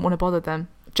I wouldn't want to bother them.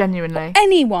 Genuinely.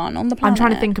 Anyone on the planet. I'm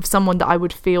trying to think of someone that I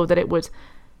would feel that it would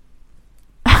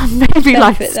maybe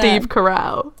like Steve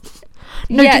Carell.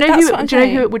 No, yeah, do you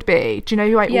know who it would be? Do you know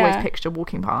who I always picture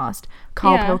walking past?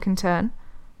 Carl Pilkington.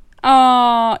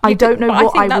 I don't know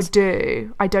what I would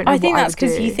do. I don't know what I would do. I think that's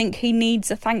because you think he needs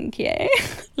a thank you.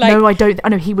 No, I don't. I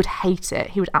know he would hate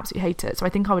it. He would absolutely hate it. So I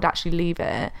think I would actually leave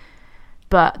it.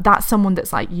 But that's someone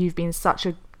that's like, you've been such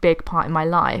a big part in my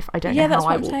life. I don't know how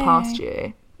I walk past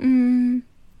you.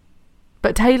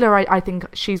 But Taylor, I think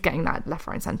she's getting that left,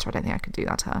 right and centre. I don't think I could do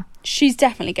that to her. She's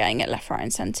definitely getting it left, right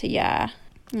and centre, yeah.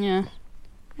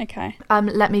 Okay.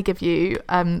 Let me give you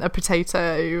a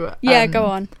potato. Yeah, go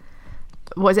on.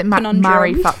 What is it?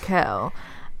 Marry, fuck, kill.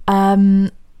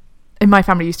 In my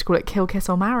family, we used to call it kill, kiss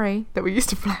or marry, that we used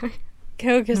to play.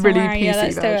 Kill, kiss really or marry, PC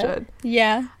let's version. do it.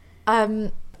 Yeah.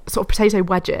 Sort of potato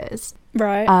wedges.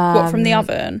 Right. What, from the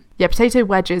oven? Yeah, potato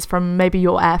wedges from maybe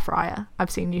your air fryer. I've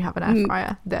seen you have an air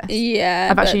fryer. Yeah.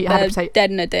 I've actually had a potato.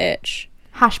 Dead in a ditch.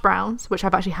 Hash browns, which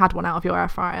I've actually had one out of your air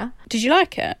fryer. Did you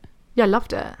like it? Yeah, I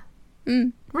loved it.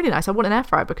 Really nice. I want an air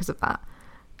fryer because of that.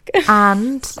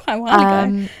 And quite a while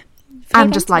ago.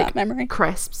 And just like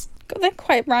crisps. God, they're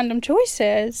quite random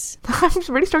choices. I'm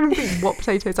really struggling to think what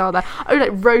potatoes are there. Oh,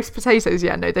 like roast potatoes.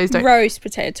 Yeah, no, those don't. Roast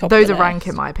potato. Those are rank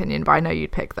in my opinion, but I know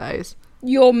you'd pick those.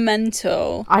 You're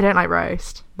mental. I don't like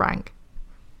roast. Rank.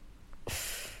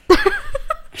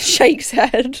 Shakes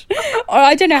head.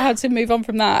 I don't know how to move on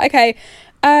from that. Okay.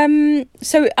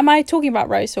 So am I talking about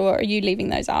roast or are you leaving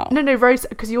those out? No, roast,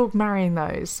 because you're marrying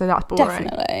those, so that's boring.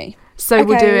 Definitely. So okay.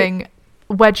 We're doing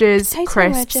wedges,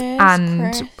 crisps,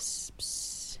 and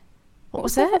crisps. What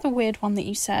was that other weird one that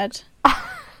you said?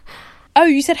 Oh,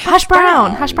 you said hash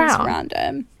brown. Hash brown. That's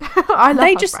random. I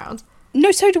love hash browns.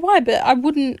 No, so do I, but I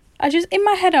wouldn't. I just, in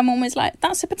my head, I'm almost like,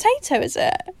 that's a potato, is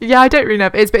it? Yeah, I don't really know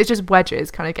if it is, but it's just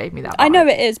wedges kind of gave me that vibe. I know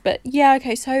it is, but yeah,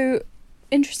 okay, so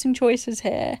interesting choices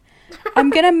here.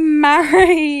 I'm gonna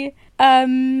marry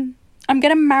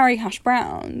hash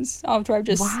browns after I've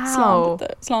just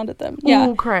slandered them. Yeah.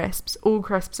 All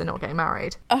crisps are not getting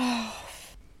married. Oh.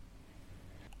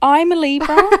 I'm a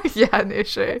Libra. Yeah, an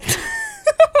issue.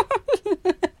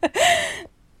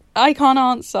 I can't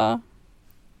answer.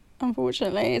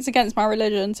 Unfortunately, it's against my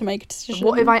religion to make a decision.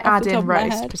 What if I add in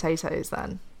roast potatoes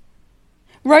then?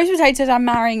 Roast potatoes, I'm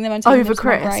marrying them until over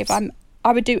crisps.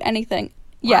 I would do anything.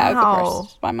 Yeah, wow. Over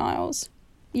crisps by miles.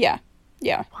 Yeah.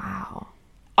 Wow.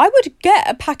 I would get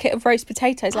a packet of roast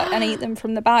potatoes and eat them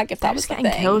from the bag if that was the thing.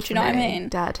 Do you know what I mean?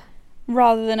 Dead.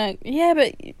 Rather than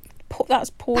but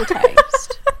that's poor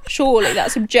taste. Surely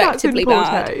that's objectively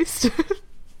bad. Taste.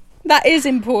 That is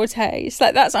in poor taste.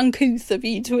 Like, that's uncouth of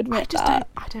you to admit that.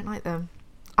 I don't like them.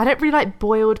 I don't really like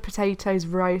boiled potatoes,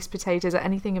 roast potatoes, or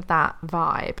anything of that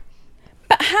vibe.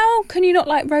 But how can you not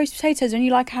like roast potatoes when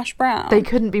you like hash brown? They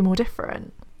couldn't be more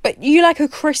different. But you like a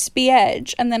crispy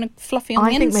edge and then a fluffy on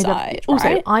the inside, Also,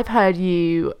 right? I've heard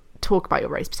you talk about your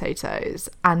roast potatoes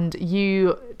and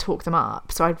you talk them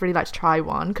up, so I'd really like to try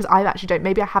one, because I actually don't.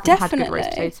 Maybe I haven't had good roast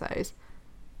potatoes.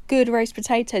 Good roast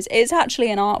potatoes. It's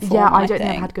actually an art form. Yeah, I don't think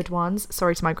think I've had good ones.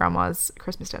 Sorry to my grandma's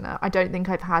Christmas dinner. I don't think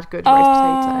I've had good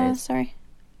roast potatoes. Sorry.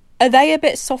 Are they a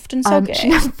bit soft and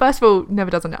soggy? First of all, never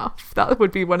does enough. That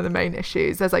would be one of the main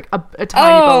issues. There's like a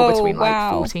tiny bowl between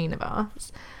like 14 of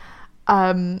us.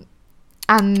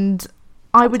 And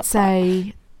I would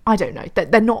say, I don't know,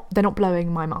 they're not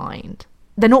blowing my mind.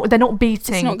 They're not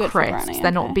beating crisps.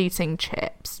 They're not beating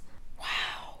chips. Wow.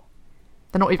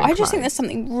 They're not even I just think there's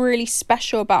something really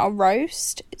special about a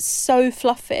roast. It's so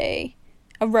fluffy.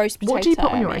 A roast potato. What do you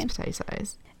put on your roast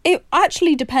potatoes? It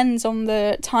actually depends on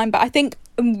the time, but I think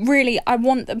really I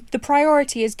want the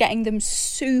priority is getting them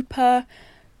super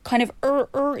kind of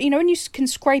you know, when you can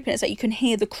scrape it, it's like you can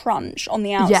hear the crunch on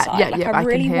the outside. I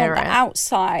really want the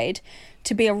outside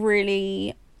to be a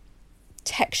really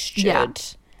textured,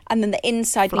 and then the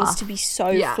inside needs to be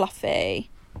so fluffy.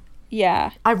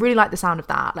 Yeah, I really like the sound of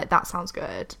that. Like, that sounds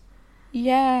good.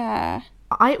 Yeah.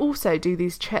 I also do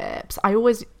these chips. I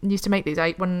always used to make these.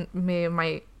 When me and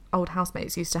my old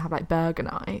housemates used to have like burger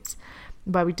nights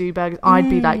where we do burgers, I'd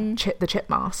be like the chip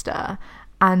master,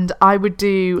 and I would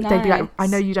do they'd be like, I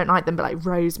know you don't like them, but like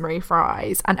rosemary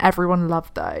fries, and everyone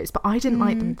loved those, but I didn't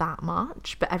like them that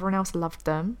much, but everyone else loved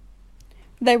them.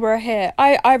 They were a hit.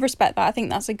 I respect that. I think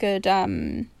that's a good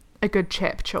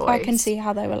chip choice. I can see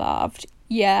how they were loved.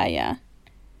 Yeah.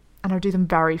 And I would do them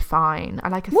very fine. I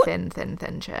like a thin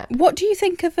chip. What do you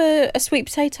think of a sweet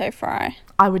potato fry?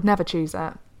 I would never choose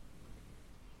it.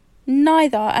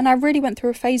 Neither, and I really went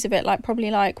through a phase of it, like probably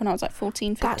like when I was like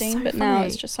 14, 15, but now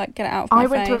it's just like, get it out of my face.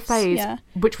 I went through a phase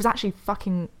which was actually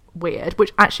fucking weird,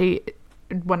 which actually,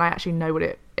 when I actually know what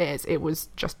it is, it was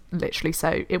just literally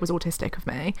it was autistic of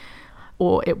me,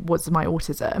 or it was my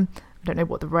autism. I don't know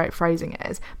what the right phrasing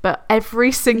is, but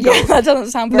every single... Yeah, that doesn't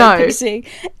sound very PC.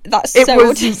 That's so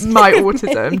autistic. It was my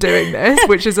autism doing this,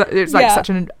 which is it's like such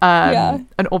an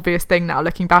obvious thing now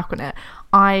looking back on it.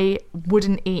 I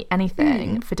wouldn't eat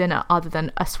anything for dinner other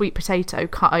than a sweet potato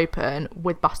cut open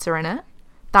with butter in it.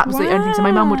 That was the only thing. So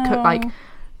my mum would cook like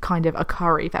kind of a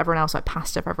curry for everyone else, like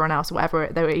pasta for everyone else, or whatever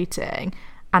they were eating.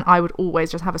 And I would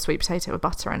always just have a sweet potato with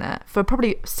butter in it for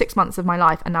probably 6 months of my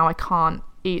life, and now I can't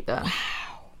eat them.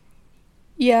 Wow.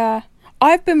 Yeah.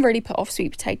 I've been really put off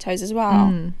sweet potatoes as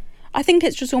well. I think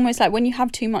it's just almost like when you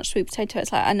have too much sweet potato,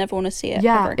 it's like I never want to see it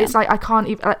ever again. It's like I can't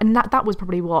even... And that was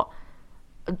probably,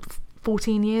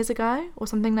 14 years ago or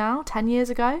something now? 10 years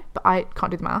ago? But I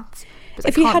can't do the maths.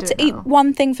 If you had to eat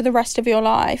one thing for the rest of your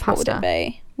life, what would it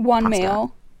be? One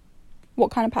meal?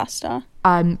 What kind of pasta?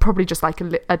 Probably just like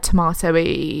a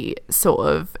tomato-y sort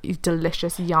of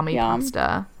delicious, yummy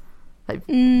pasta. Like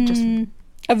just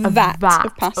a vat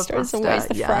of pasta is always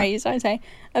the phrase I say.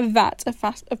 A vat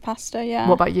of pasta. Yeah.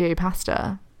 What about you?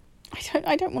 Pasta?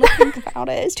 I don't want to think about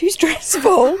it. It's too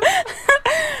stressful.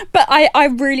 But I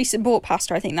really support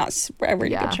pasta. I think that's a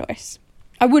really good choice.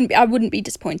 I wouldn't be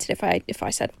disappointed if I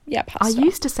said pasta. I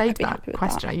used to say that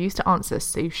question. I used to answer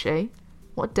sushi.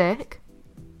 What dick?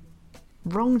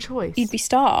 Wrong choice. You'd be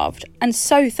starved and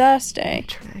so thirsty.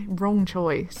 Literally. Wrong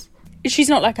choice. She's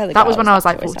not like other girls. That was when I was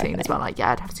like 14 as well. Like,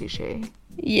 I'd have sushi.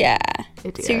 Yeah.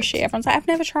 Idiot. Sushi. Everyone's like, I've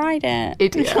never tried it.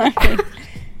 Idiot.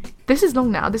 This is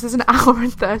long now. This is an hour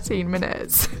and 13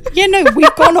 minutes. Yeah, no,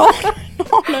 we've gone on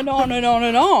and on and on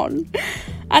and on.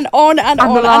 And on and on.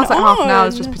 And the last and half an hour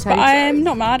is just potatoes. But I am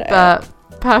not mad at it.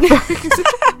 Perfect.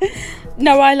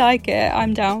 No, I like it.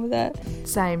 I'm down with it.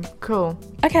 Same. Cool.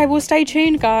 Okay, well, stay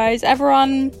tuned, guys.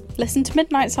 Everyone, listen to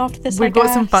Midnights after this. We've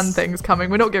got some fun things coming.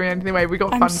 We're not giving anything away. We've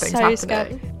got fun things happening.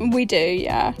 Scared. We do,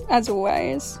 yeah, as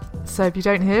always. So if you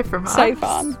don't hear from us... So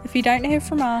fun. If you don't hear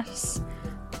from us...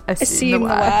 Assume the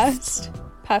worst.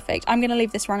 Perfect. I'm going to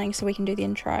leave this running so we can do the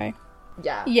intro.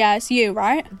 Yeah. Yeah, it's you,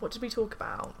 right? What did we talk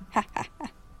about?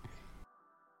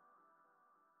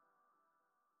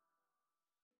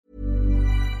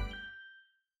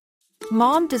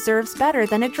 Mom deserves better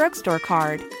than a drugstore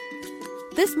card.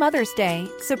 This Mother's Day,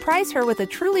 surprise her with a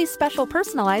truly special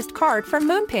personalized card from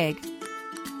Moonpig.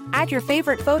 Add your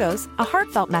favorite photos, a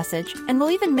heartfelt message, and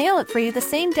we'll even mail it for you the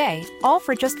same day, all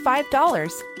for just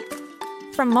 $5.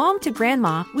 From mom to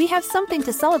grandma, we have something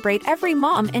to celebrate every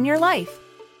mom in your life.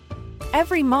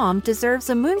 Every mom deserves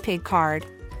a Moonpig card.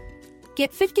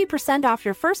 Get 50% off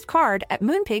your first card at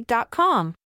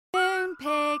Moonpig.com.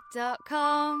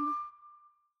 Moonpig.com